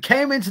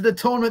came into the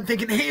tournament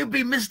thinking he would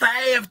be Mr.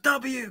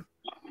 AFW.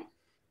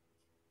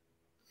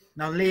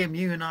 Now, Liam,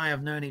 you and I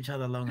have known each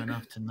other long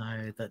enough to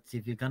know that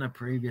if you're going to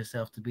prove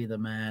yourself to be the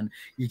man,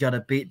 you got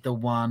to beat the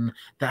one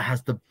that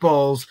has the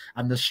balls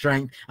and the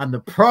strength and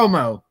the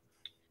promo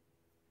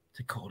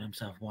to call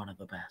himself one of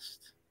the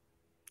best.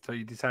 So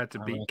you decided to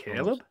beat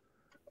Caleb?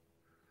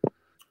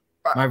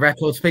 My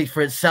record speaks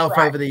for itself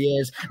over the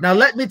years. Now,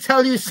 let me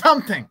tell you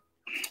something.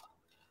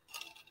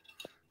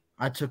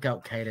 I took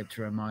out Caleb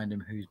to remind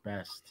him who's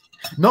best.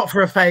 Not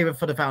for a favor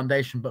for the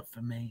foundation, but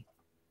for me.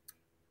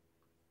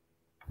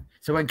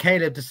 So when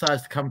Caleb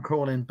decides to come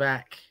crawling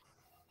back,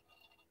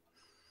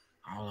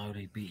 I'll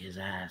only beat his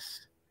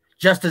ass.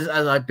 Just as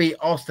I beat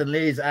Austin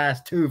Lee's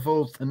ass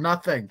 2-0 to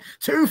nothing.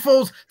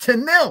 2-0 to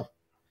 0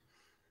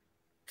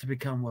 to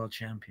become world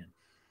champion.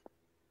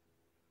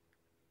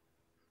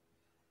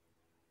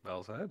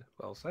 Well said.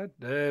 Well said.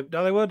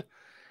 Dollywood,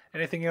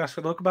 anything else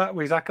to look about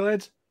with his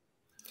accolades?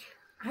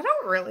 I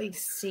don't really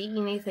see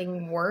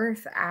anything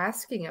worth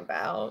asking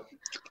about.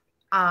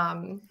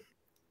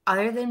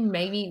 Other than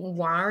maybe,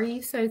 why are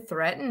you so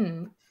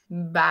threatened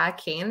by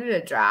Canada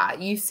Dry?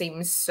 You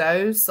seem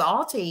so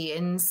salty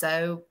and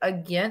so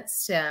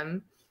against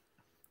him.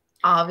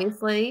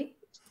 Obviously,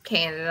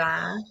 Canada and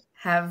I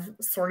have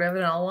sort of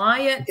an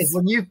alliance. Because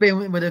when you've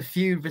been with a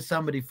feud with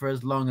somebody for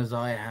as long as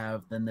I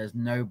have, then there's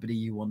nobody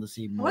you want to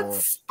see more. What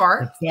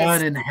sparked to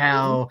burn in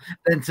hell,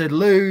 than to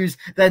lose,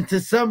 than to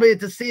somebody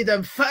to see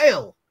them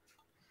fail.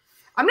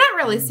 I'm not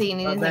really seeing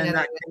anything. Then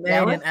that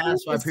Canadian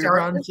asswipe who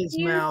runs his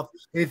mouth,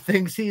 who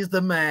thinks he's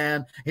the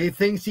man, who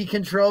thinks he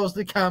controls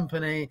the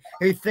company,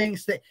 who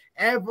thinks that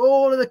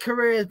all of the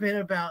career has been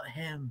about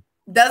him.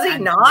 Does he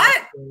not?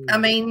 I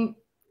mean,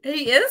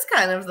 he is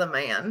kind of the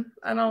man.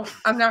 I'm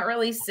not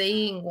really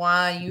seeing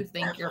why you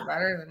think you're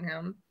better than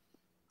him.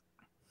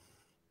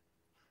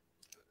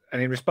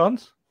 Any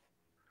response?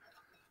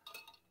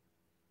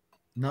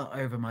 Not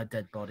over my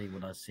dead body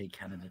will I see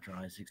Canada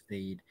Dry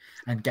succeed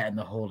and get in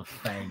the Hall of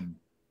Fame.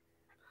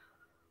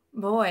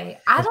 Boy,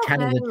 I don't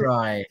Canada know.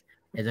 Dry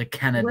is a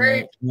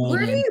Canada.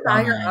 Where do you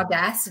buy your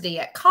audacity?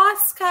 At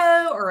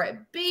Costco or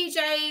at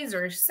BJ's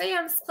or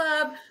Sam's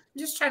Club? I'm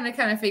just trying to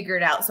kind of figure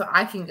it out so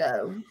I can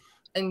go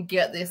and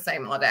get this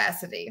same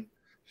audacity.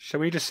 Shall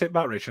we just sit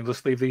back, Rich, and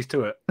just leave these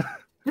to it?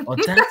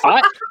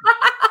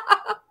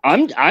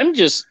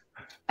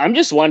 I'm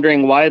just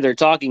wondering why they're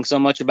talking so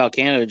much about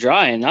Canada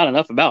Dry and not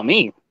enough about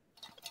me.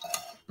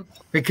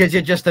 Because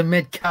you're just a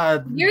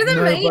mid-card, you're the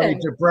man.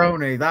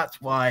 Jabroni. That's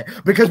why.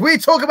 Because we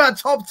talk about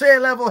top tier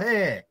level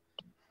here.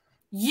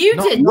 You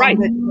did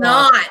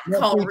not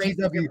call Ricky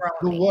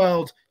the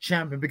world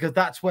champion, because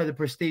that's where the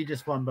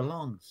prestigious one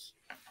belongs.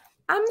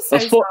 I'm so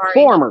sorry.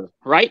 Former,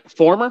 right?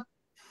 Former.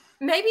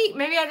 Maybe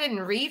I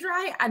didn't read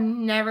right. I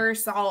never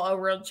saw a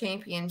world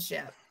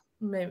championship.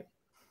 Maybe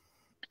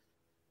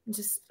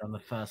just on the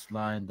first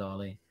line,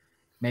 Dolly.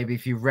 Maybe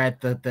if you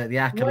read the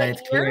accolades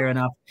clear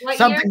enough, what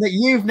something year? That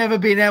you've never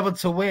been able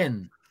to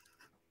win.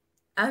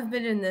 I've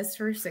been in this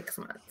for 6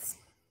 months.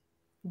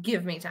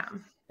 Give me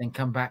time. Then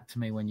come back to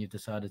me when you've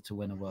decided to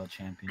win a world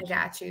championship.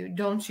 I got you.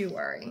 Don't you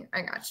worry.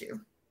 I got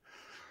you.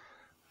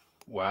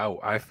 Wow,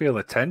 I feel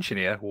the tension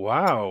here.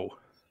 Wow.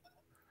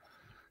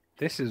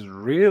 This is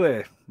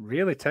really,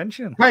 really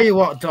tension. Tell you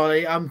what,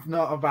 Dolly, I'm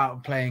not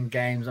about playing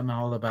games. I'm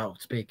all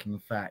about speaking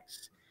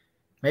facts.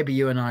 Maybe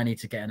you and I need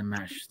to get in a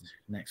match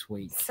next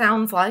week.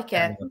 Sounds like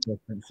it.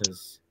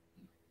 Differences.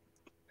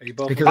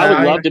 Because I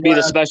would love to be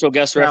the special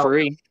guest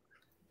referee.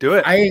 Do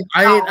it. I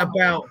ain't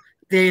about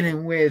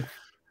dealing with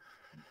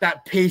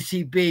that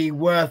PCB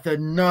worth of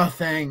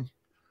nothing.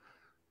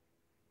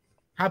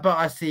 How about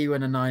I see you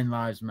in a 9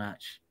 Lives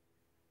match?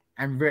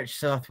 And Rich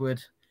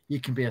Southwood,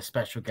 you can be a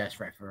special guest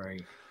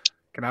referee.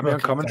 Can I be on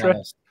commentary?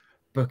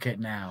 Book it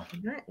now.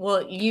 Right.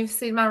 Well, you've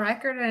seen my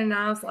record in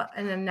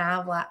a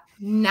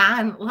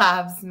 9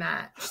 Lives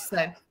match.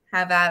 So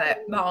have at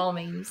it, by all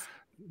means.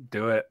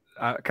 Do it.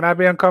 Can I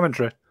be on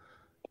commentary?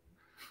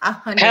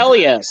 100%. Hell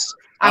yes.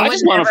 I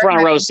just want a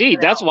front row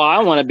seat. That's else. why I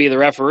want to be the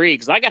referee,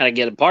 because I got to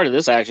get a part of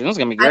this action. This is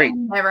going to be great. I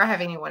never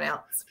have anyone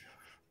else.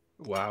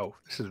 Wow.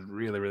 This is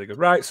really, really good.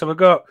 Right. So we've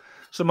got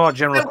some more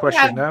general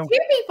questions now. 2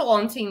 people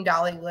on Team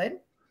Dollywood.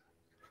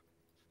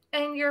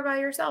 And you're by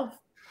yourself.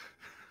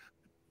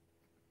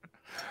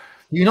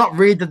 Do you not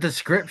read the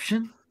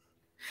description?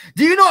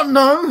 Do you not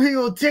know who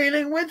you're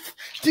dealing with?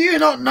 Do you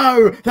not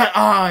know that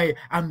I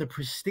am the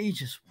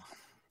prestigious one?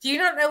 Do you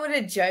not know what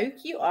a joke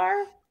you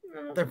are?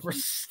 The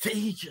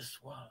prestigious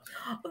one.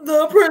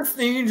 The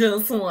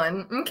prestigious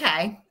one.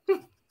 Okay.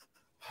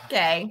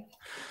 Okay.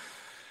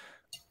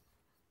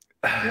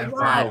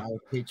 Wow. I'll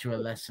teach you a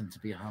lesson to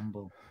be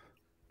humble.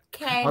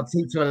 Okay. I'll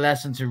teach you a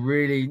lesson to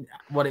really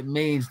what it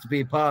means to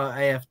be part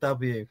of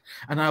AFW.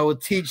 And I will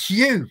teach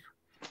you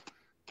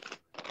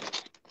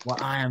what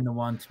I am the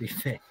one to be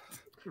fit.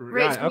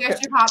 Rich, you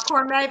got your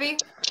popcorn, baby?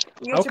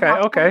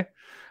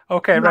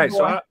 Okay, right.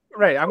 So, I'm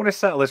going to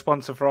settle this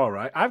once and for all,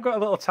 right? I've got a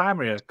little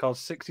timer here called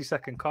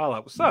 60-second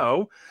call-out.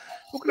 So,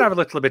 we're going to have a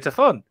little bit of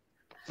fun,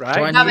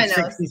 right? Do I need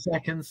 60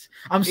 seconds?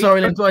 I'm sorry,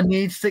 Lynn, do I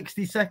need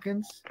 60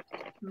 seconds?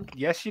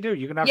 Yes, you do.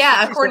 You're going to have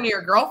 60 according to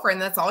your girlfriend,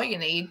 that's all you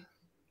need.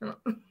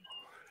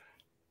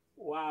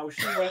 Wow,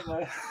 she went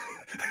there.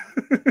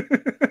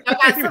 I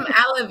got some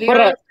aloe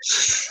vera.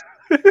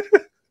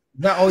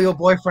 Is that all your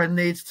boyfriend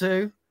needs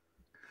to?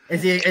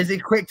 Is he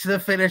quick to the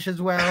finish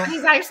as well?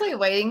 He's actually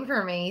waiting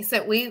for me,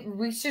 so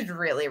we should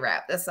really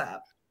wrap this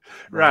up.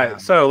 Right,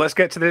 so let's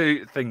get to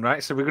the thing,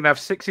 right? So we're going to have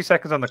 60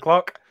 seconds on the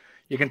clock.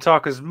 You can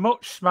talk as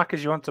much smack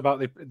as you want about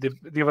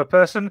the other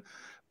person,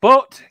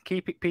 But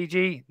keep it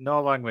PG,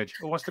 no language.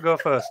 Who wants to go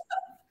first?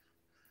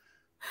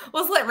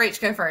 Let's let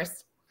Rich go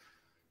first.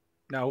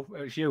 No,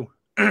 it's you.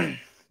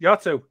 Your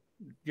two.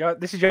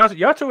 This is yours.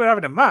 Your two are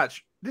having a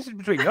match. This is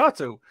between your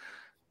two.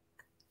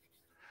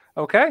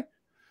 Okay.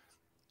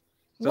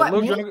 So What,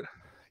 Luke, me?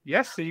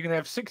 yes, so you're going to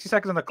have 60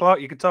 seconds on the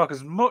clock. You can talk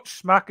as much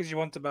smack as you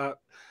want about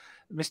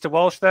Mr.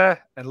 Walsh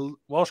there, and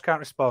Walsh can't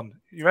respond.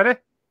 You ready?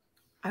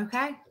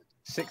 Okay.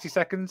 60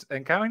 seconds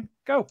and counting.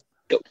 Go.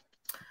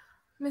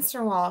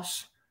 Mr.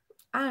 Walsh,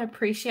 I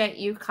appreciate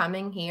you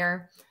coming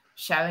here,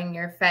 showing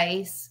your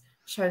face,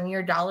 showing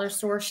your dollar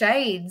store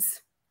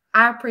shades.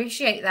 I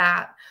appreciate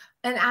that.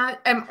 And I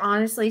am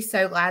honestly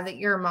so glad that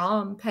your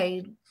mom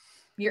paid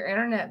your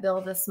internet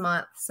bill this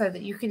month so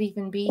that you could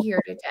even be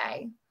here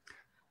today.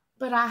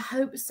 But I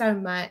hope so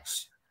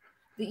much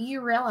that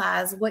you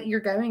realize what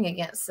you're going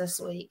against this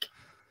week.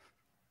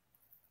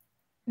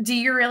 Do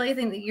you really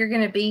think that you're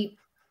going to beat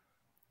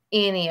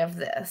any of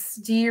this?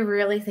 Do you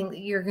really think that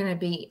you're going to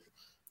beat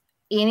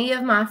any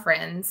of my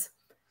friends,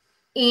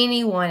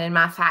 anyone in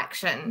my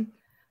faction?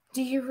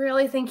 Do you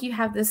really think you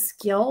have the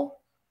skill?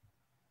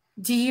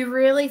 Do you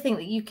really think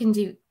that you can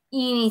do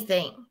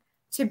anything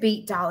to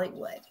beat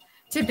Dollywood,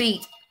 to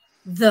beat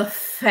the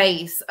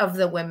face of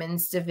the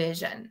women's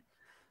division?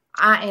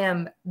 I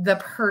am the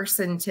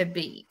person to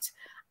beat.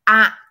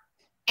 I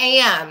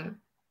am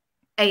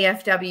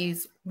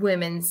AFW's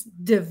women's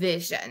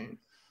division.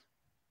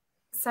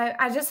 So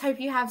I just hope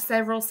you have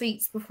several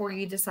seats before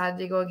you decide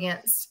to go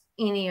against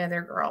any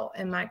other girl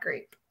in my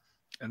group.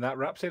 And that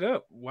wraps it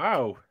up.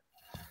 Wow.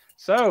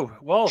 So,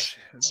 Walsh,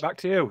 back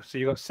to you. So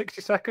you got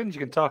 60 seconds. You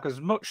can talk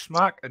as much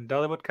smack and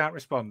Dollywood can't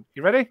respond.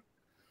 You ready?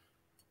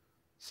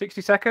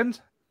 60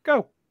 seconds.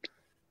 Go.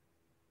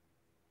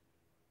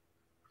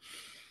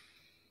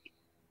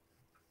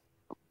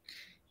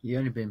 You've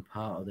only been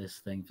part of this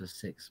thing for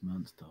 6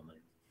 months,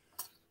 Dolly.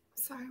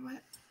 Sorry,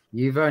 what?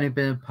 You've only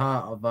been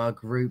part of our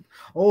group,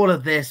 all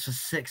of this for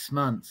 6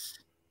 months.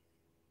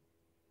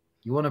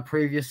 You want to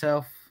prove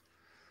yourself?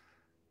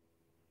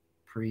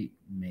 Beat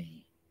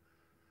me.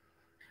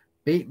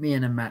 Beat me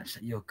in a match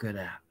that you're good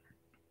at.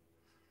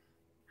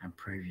 And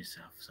prove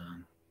yourself,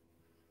 son.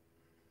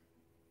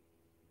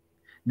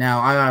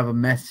 Now, I have a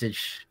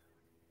message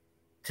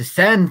to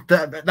send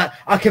that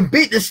I can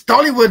beat this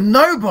Dollywood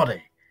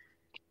nobody.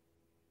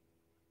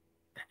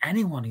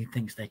 Anyone who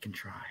thinks they can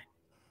try.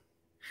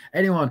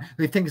 Anyone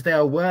who thinks they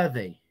are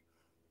worthy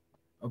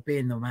of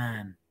being the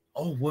man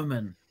or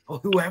woman or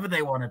whoever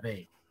they want to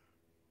be,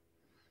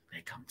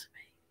 they come to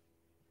me.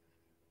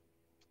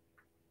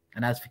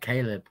 And as for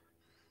Caleb,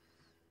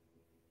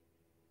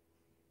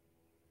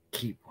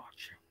 keep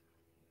watching.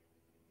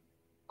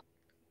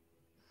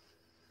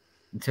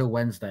 Until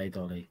Wednesday,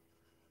 Dolly.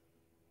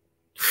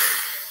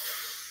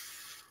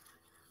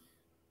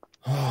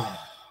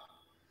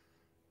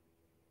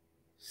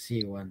 See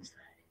you Wednesday.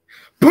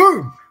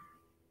 Boom!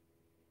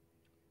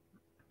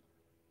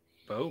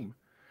 Boom.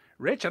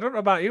 Rich, I don't know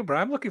about you, but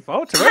I'm looking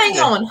forward to it. Hang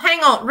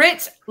on.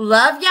 Rich,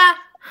 love ya.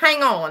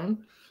 Hang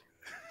on.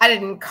 I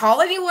didn't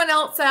call anyone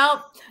else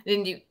out. I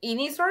didn't do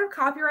any sort of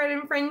copyright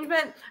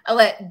infringement. I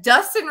let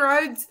Dustin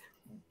Rhodes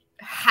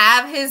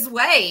have his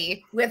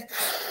way with...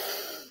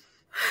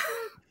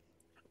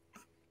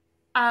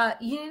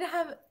 you need to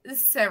have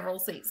several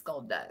seats,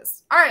 Gold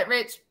does. All right,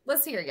 Rich,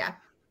 let's hear ya.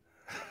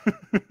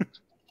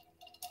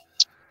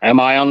 Am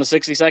I on the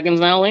 60 seconds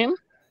now, Liam?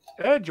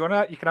 Do you want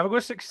to? You can have a go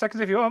 60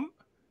 seconds if you want.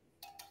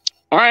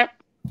 All right.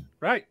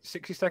 Right,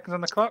 60 seconds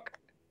on the clock.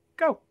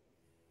 Go.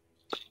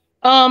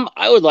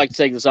 I would like to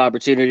take this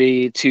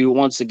opportunity to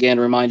once again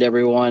remind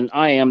everyone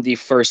I am the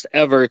first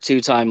ever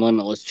 2-time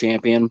Limitless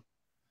champion.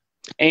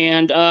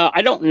 And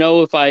I don't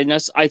know if I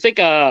think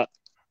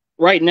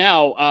right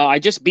now I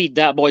just beat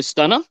that boy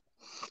Stunna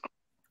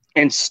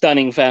in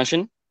stunning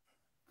fashion.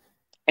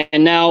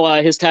 And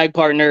now his tag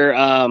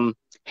partner,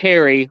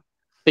 Harry,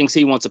 thinks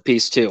he wants a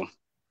piece too.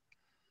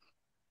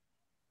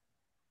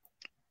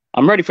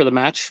 I'm ready for the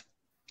match.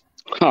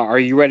 Are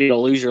you ready to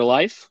lose your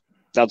life?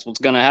 That's what's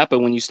going to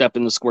happen when you step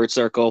in the squared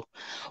circle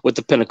with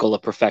the pinnacle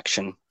of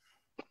perfection.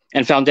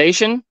 And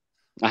Foundation,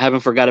 I haven't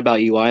forgot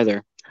about you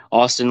either.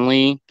 Austin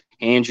Lee,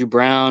 Andrew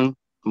Brown,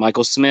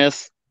 Michael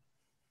Smith.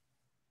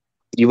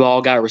 You've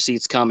all got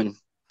receipts coming,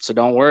 so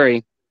don't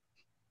worry.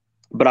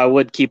 But I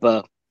would keep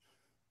a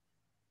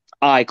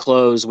eye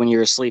closed when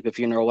you're asleep, if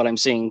you know what I'm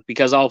saying,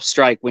 because I'll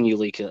strike when you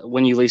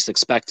least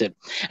expect it.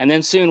 And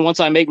then soon, once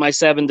I make my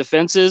 7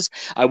 defenses,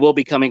 I will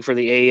be coming for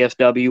the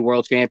AFW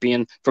World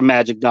Champion from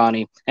Magic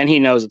Donnie, and he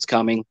knows it's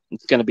coming.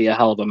 It's going to be a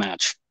hell of a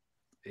match.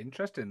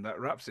 Interesting. That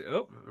wraps it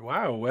up.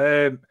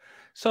 Wow.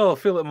 So a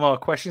few little more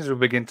questions we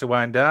begin to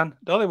wind down.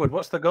 Dollywood,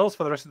 what's the goals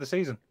for the rest of the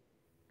season?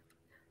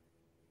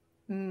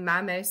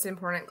 My most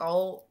important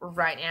goal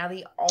right now,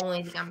 the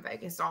only thing I'm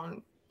focused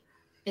on,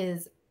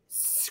 is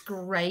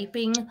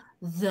scraping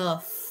the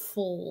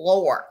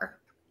floor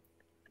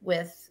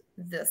with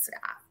this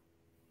guy.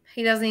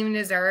 He doesn't even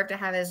deserve to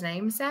have his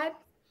name said.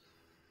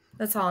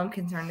 That's all I'm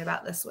concerned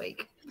about this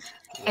week.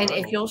 And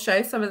if you'll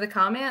show some of the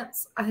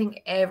comments, I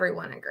think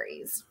everyone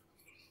agrees.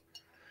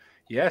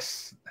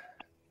 Yes.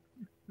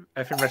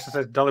 Effing Wrestling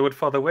says Dollywood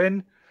for the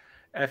win.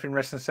 Effing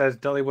Wrestling says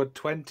Dollywood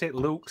 20,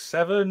 Luke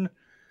 7.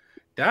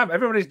 Damn,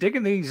 everybody's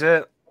digging these.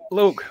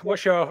 Luke,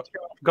 what's your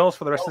goals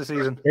for the rest of the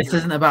season? This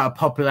isn't about a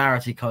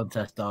popularity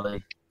contest,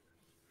 Dolly.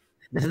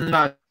 This isn't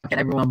about getting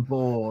everyone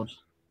bored.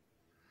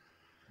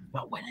 It's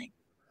about winning.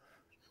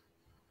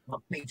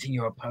 Not beating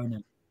your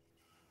opponent.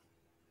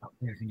 Not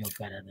proving you're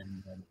better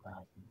than the other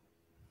person.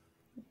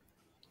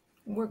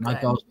 My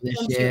goals for this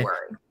year,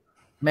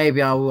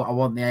 maybe I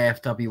want the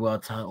AFW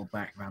World title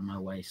back around my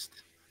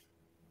waist.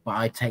 But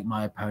I take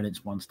my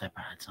opponents one step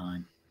at a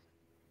time.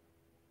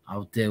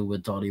 I'll deal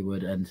with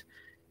Dollywood and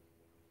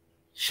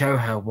show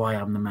her why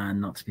I'm the man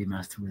not to be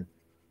messed with.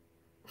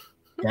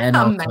 Then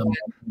I'll come.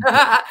 And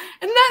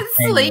that's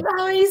sweet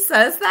how he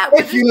says that.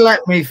 If you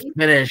let me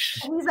finish,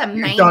 he's a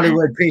man.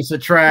 Dollywood piece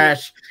of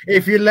trash.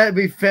 If you let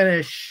me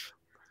finish,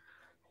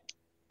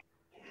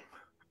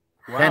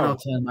 then I'll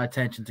turn my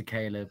attention to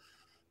Caleb.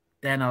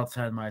 Then I'll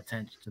turn my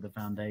attention to the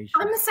foundation.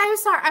 I'm so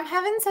sorry. I'm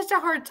having such a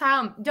hard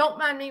time. Don't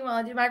mind me while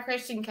I do my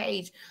Christian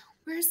Cage.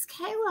 Where's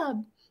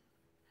Caleb?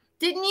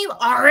 Didn't you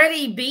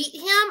already beat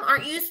him?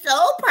 Aren't you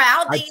so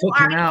proud that I took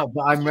him out,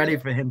 but I'm ready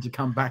for him to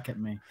come back at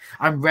me.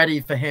 I'm ready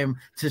for him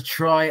to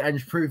try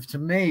and prove to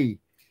me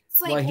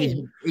why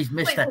he's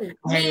missed that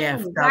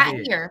AFW.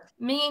 Right here,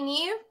 me and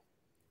you,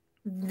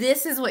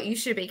 this is what you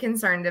should be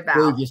concerned about.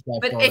 Prove yourself,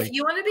 but Dolly. if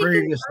you want to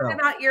be concerned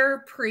about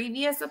your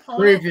previous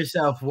opponent, prove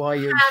yourself why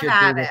you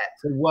should be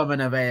the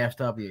woman of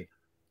AFW.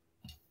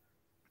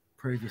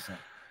 Prove yourself.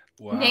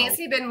 Wow.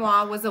 Nancy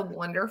Benoit was a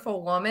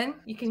wonderful woman.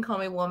 You can call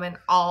me woman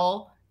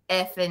all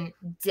effing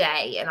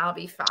day, and I'll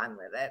be fine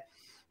with it.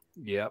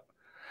 Yep.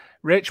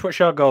 Rich, what's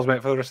your goals,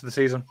 mate, for the rest of the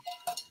season?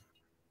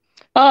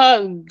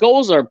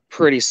 Goals are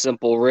pretty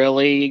simple,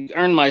 really.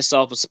 Earn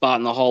myself a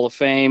spot in the Hall of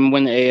Fame,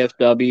 win the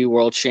AFW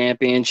World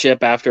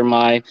Championship after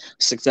my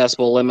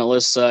successful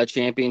Limitless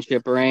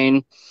Championship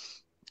reign,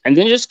 and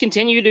then just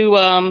continue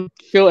to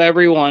show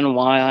everyone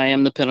why I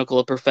am the pinnacle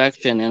of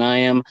perfection, and I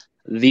am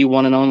the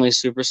one and only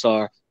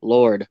superstar,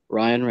 Lord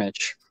Ryan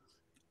Rich.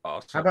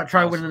 Awesome. How about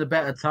try winning a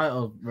better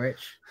title,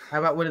 Rich? How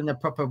about winning the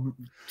proper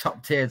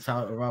top tier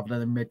title rather than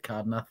the mid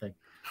card nothing?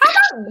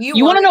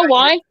 You want to know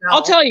why?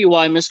 I'll tell you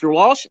why, Mr.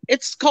 Walsh.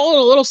 It's called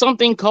a little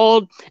something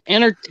called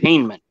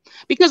entertainment.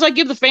 Because I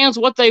give the fans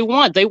what they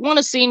want. They want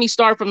to see me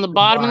start from the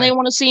bottom, and they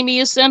want to see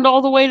me ascend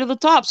all the way to the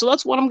top. So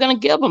that's what I'm going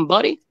to give them,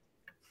 buddy.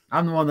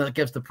 I'm the one that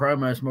gives the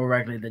promos more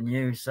regularly than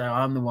you, so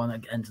I'm the one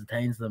that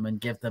entertains them and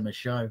gives them a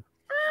show.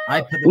 I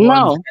put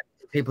the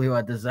people who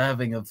are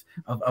deserving of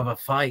a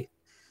fight.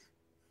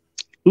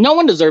 No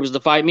one deserves to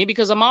fight me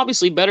because I'm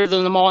obviously better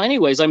than them all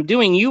anyways. I'm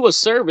doing you a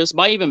service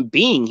by even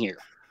being here.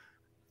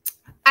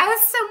 As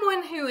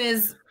someone who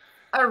is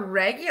a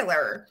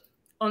regular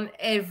on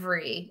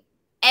every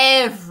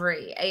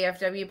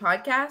AFW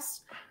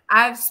podcast,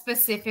 I've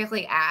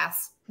specifically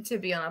asked to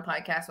be on a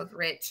podcast with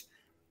Rich.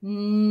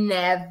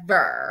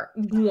 Never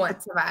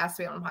once have I asked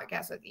to be on a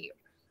podcast with you.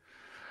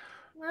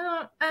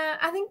 Well,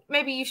 I think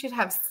maybe you should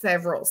have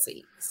several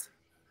seats.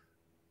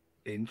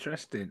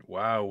 Interesting.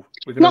 Wow.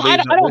 No, I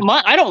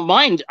don't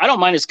mind. I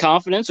don't mind his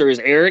confidence or his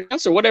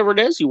arrogance or whatever it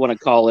is you want to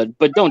call it.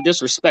 But don't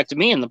disrespect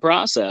me in the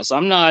process.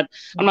 I'm not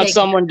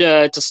someone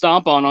to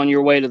stomp on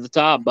your way to the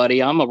top,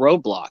 buddy. I'm a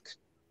roadblock.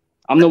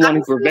 I'm the one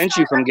who prevents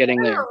you from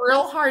getting there. I have a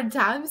real hard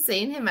time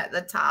seeing him at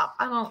the top.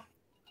 I don't.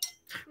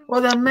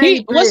 Well, then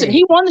listen.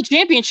 He won the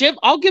championship.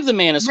 I'll give the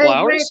man his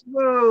flowers.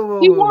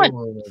 He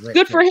won.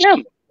 Good for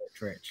him.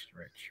 Rich.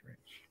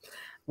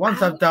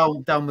 Once I've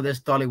done with this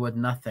Dollywood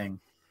nothing.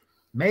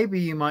 Maybe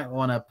you might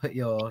want to put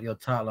your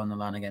title on the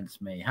line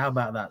against me. How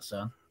about that,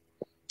 son?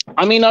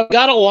 I mean, I've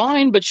got a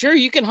line, but sure,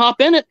 you can hop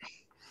in it.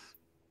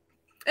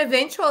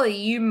 Eventually,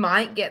 you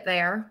might get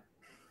there.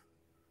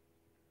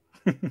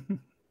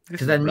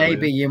 Because then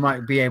maybe you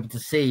might be able to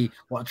see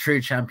what a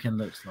true champion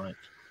looks like.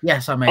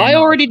 Yes, I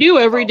already do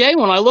every day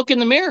when I look in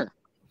the mirror.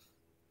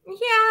 Yeah,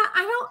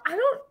 I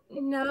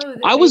don't know.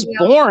 I was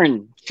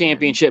born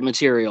championship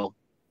material.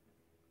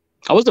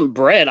 I wasn't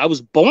bred. I was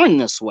born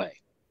this way.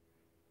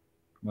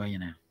 Well, you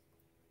know.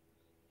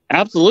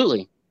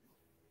 Absolutely.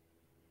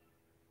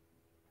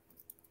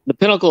 The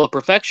pinnacle of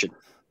perfection.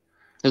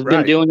 Has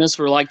been doing this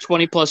for like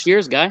 20 plus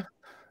years, guy.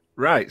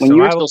 Right. When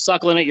you're still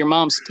suckling at your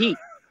mom's teeth.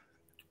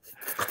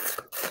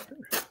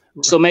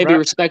 So maybe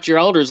respect your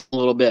elders a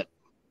little bit.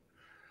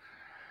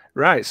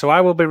 Right. So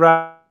I will be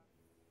right.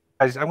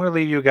 I'm going to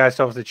leave you guys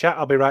off the chat.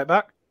 I'll be right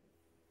back.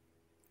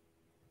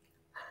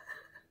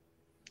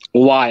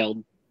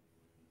 Wild.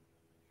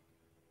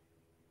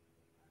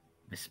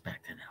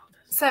 Respect and elders.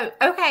 So,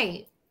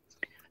 okay,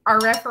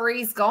 our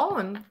referee's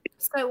gone.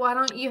 So why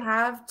don't you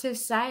have to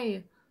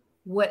say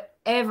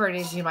whatever it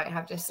is you might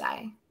have to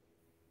say?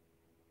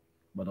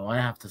 What do I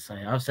have to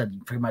say? I've said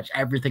pretty much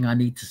everything I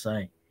need to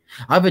say.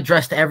 I've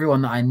addressed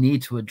everyone that I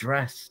need to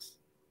address.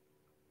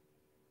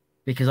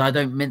 Because I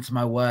don't mince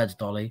my words,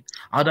 Dolly.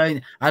 I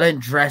don't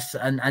dress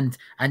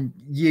and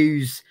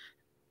use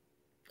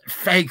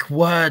fake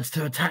words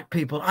to attack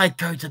people. I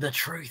go to the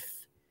truth.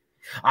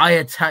 I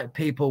attack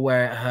people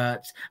where it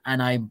hurts,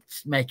 and I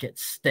make it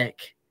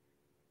stick.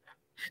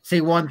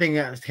 See, one thing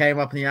that came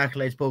up in the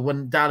accolades board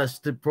when Dallas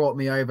brought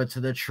me over to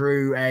the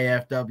true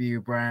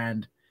AFW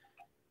brand,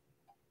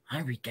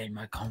 I regained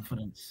my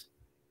confidence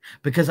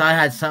because I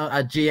had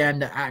a GM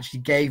that actually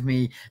gave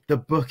me the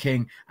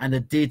booking and the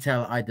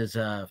detail I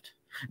deserved.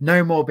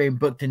 No more being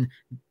booked in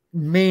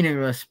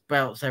meaningless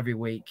belts every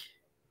week,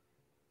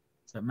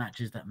 but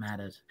matches that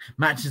mattered,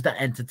 matches that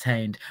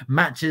entertained,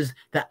 matches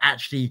that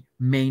actually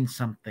mean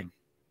something.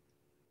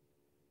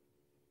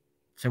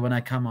 So when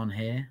I come on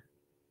here,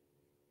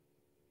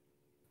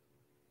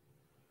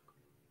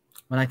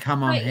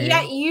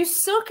 yeah, you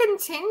still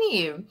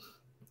continue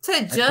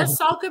to just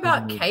talk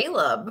about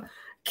Caleb.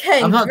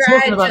 Congratulations. I'm not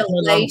talking about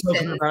Caleb, I'm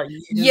talking about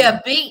you. You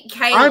beat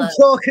Caleb. I'm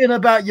talking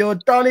about your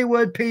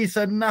Dollywood piece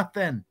of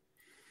nothing.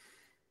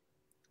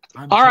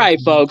 All right,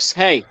 folks.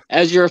 Hey,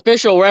 as your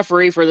official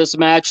referee for this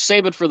match,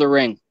 save it for the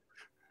ring.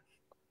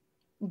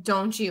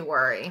 Don't you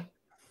worry.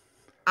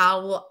 I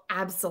will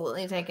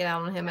absolutely take it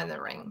out on him in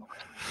the ring.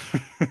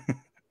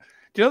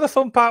 Do you know the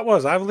fun part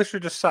was? I've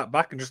literally just sat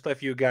back and just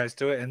left you guys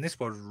to it, and this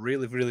was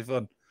really, really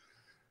fun.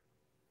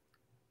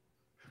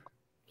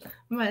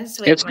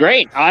 It's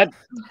great. I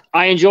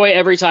enjoy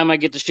every time I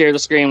get to share the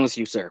screen with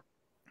you, sir.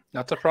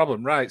 Not a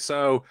problem. Right,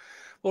 so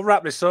we'll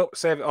wrap this up.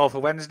 Save it all for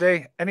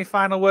Wednesday. Any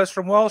final words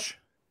from Walsh?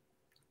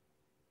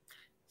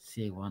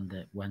 See you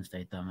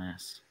Wednesday,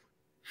 dumbass.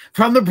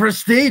 From the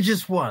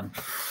prestigious one.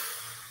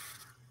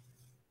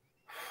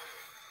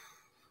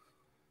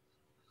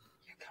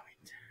 You're going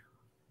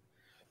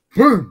down.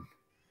 Boom.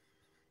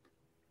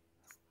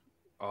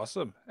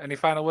 Awesome. Any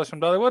final words from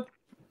Dollywood?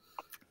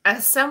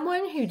 As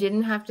someone who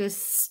didn't have to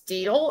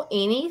steal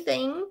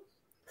anything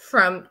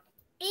from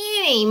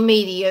any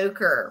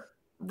mediocre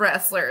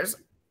wrestlers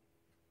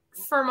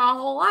for my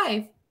whole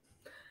life,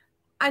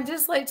 I'd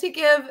just like to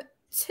give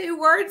 2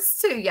 words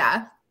to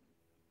ya.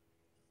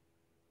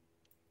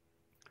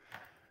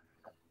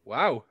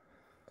 Wow.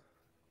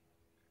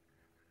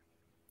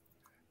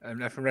 And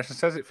F1 Wrestling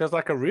says it feels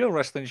like a real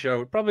wrestling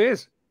show. It probably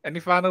is. Any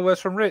final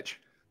words from Rich?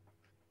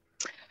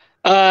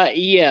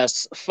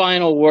 Yes.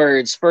 Final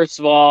words. First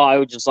of all, I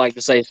would just like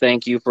to say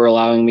thank you for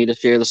allowing me to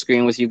share the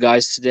screen with you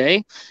guys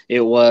today.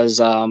 It was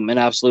an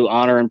absolute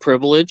honor and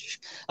privilege.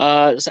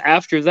 So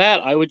after that,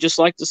 I would just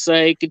like to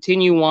say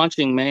continue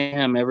watching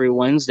Mayhem every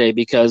Wednesday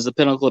because the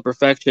pinnacle of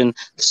perfection,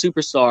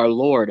 superstar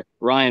Lord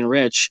Ryan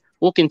Rich,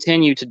 will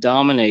continue to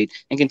dominate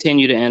and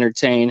continue to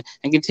entertain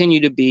and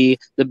continue to be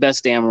the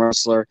best damn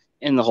wrestler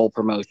in the whole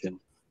promotion.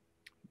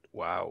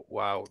 Wow.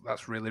 Wow.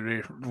 That's really,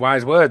 really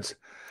wise words.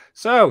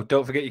 So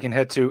don't forget you can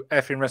head to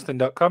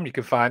effingwrestling.com. You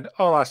can find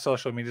all our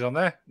social medias on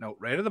there. No,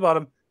 right at the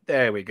bottom.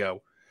 There we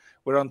go.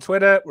 We're on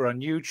Twitter. We're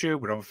on YouTube.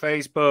 We're on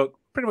Facebook.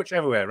 Pretty much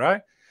everywhere, right?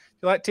 If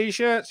you like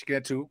t-shirts, you can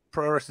head to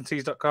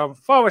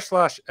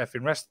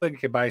prowrestlingtees.com/effingwrestling. You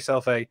can buy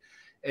yourself a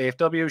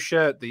AFW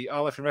shirt, the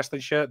All Effing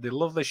Wrestling shirt, the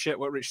lovely shirt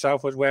what Rich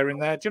Southwood's wearing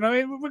there. Do you know what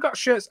I mean? We've got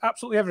shirts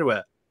absolutely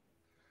everywhere.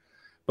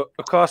 But,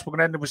 of course, we're going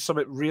to end up with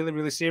something really,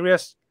 really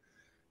serious.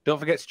 Don't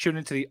forget to tune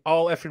into the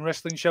All Effing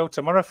Wrestling show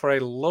tomorrow for a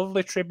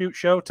lovely tribute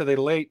show to the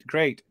late,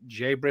 great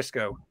Jay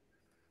Briscoe.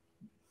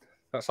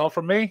 That's all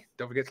from me.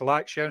 Don't forget to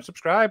like, share, and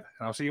subscribe.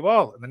 And I'll see you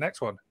all in the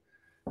next one.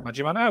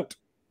 Magic Man out.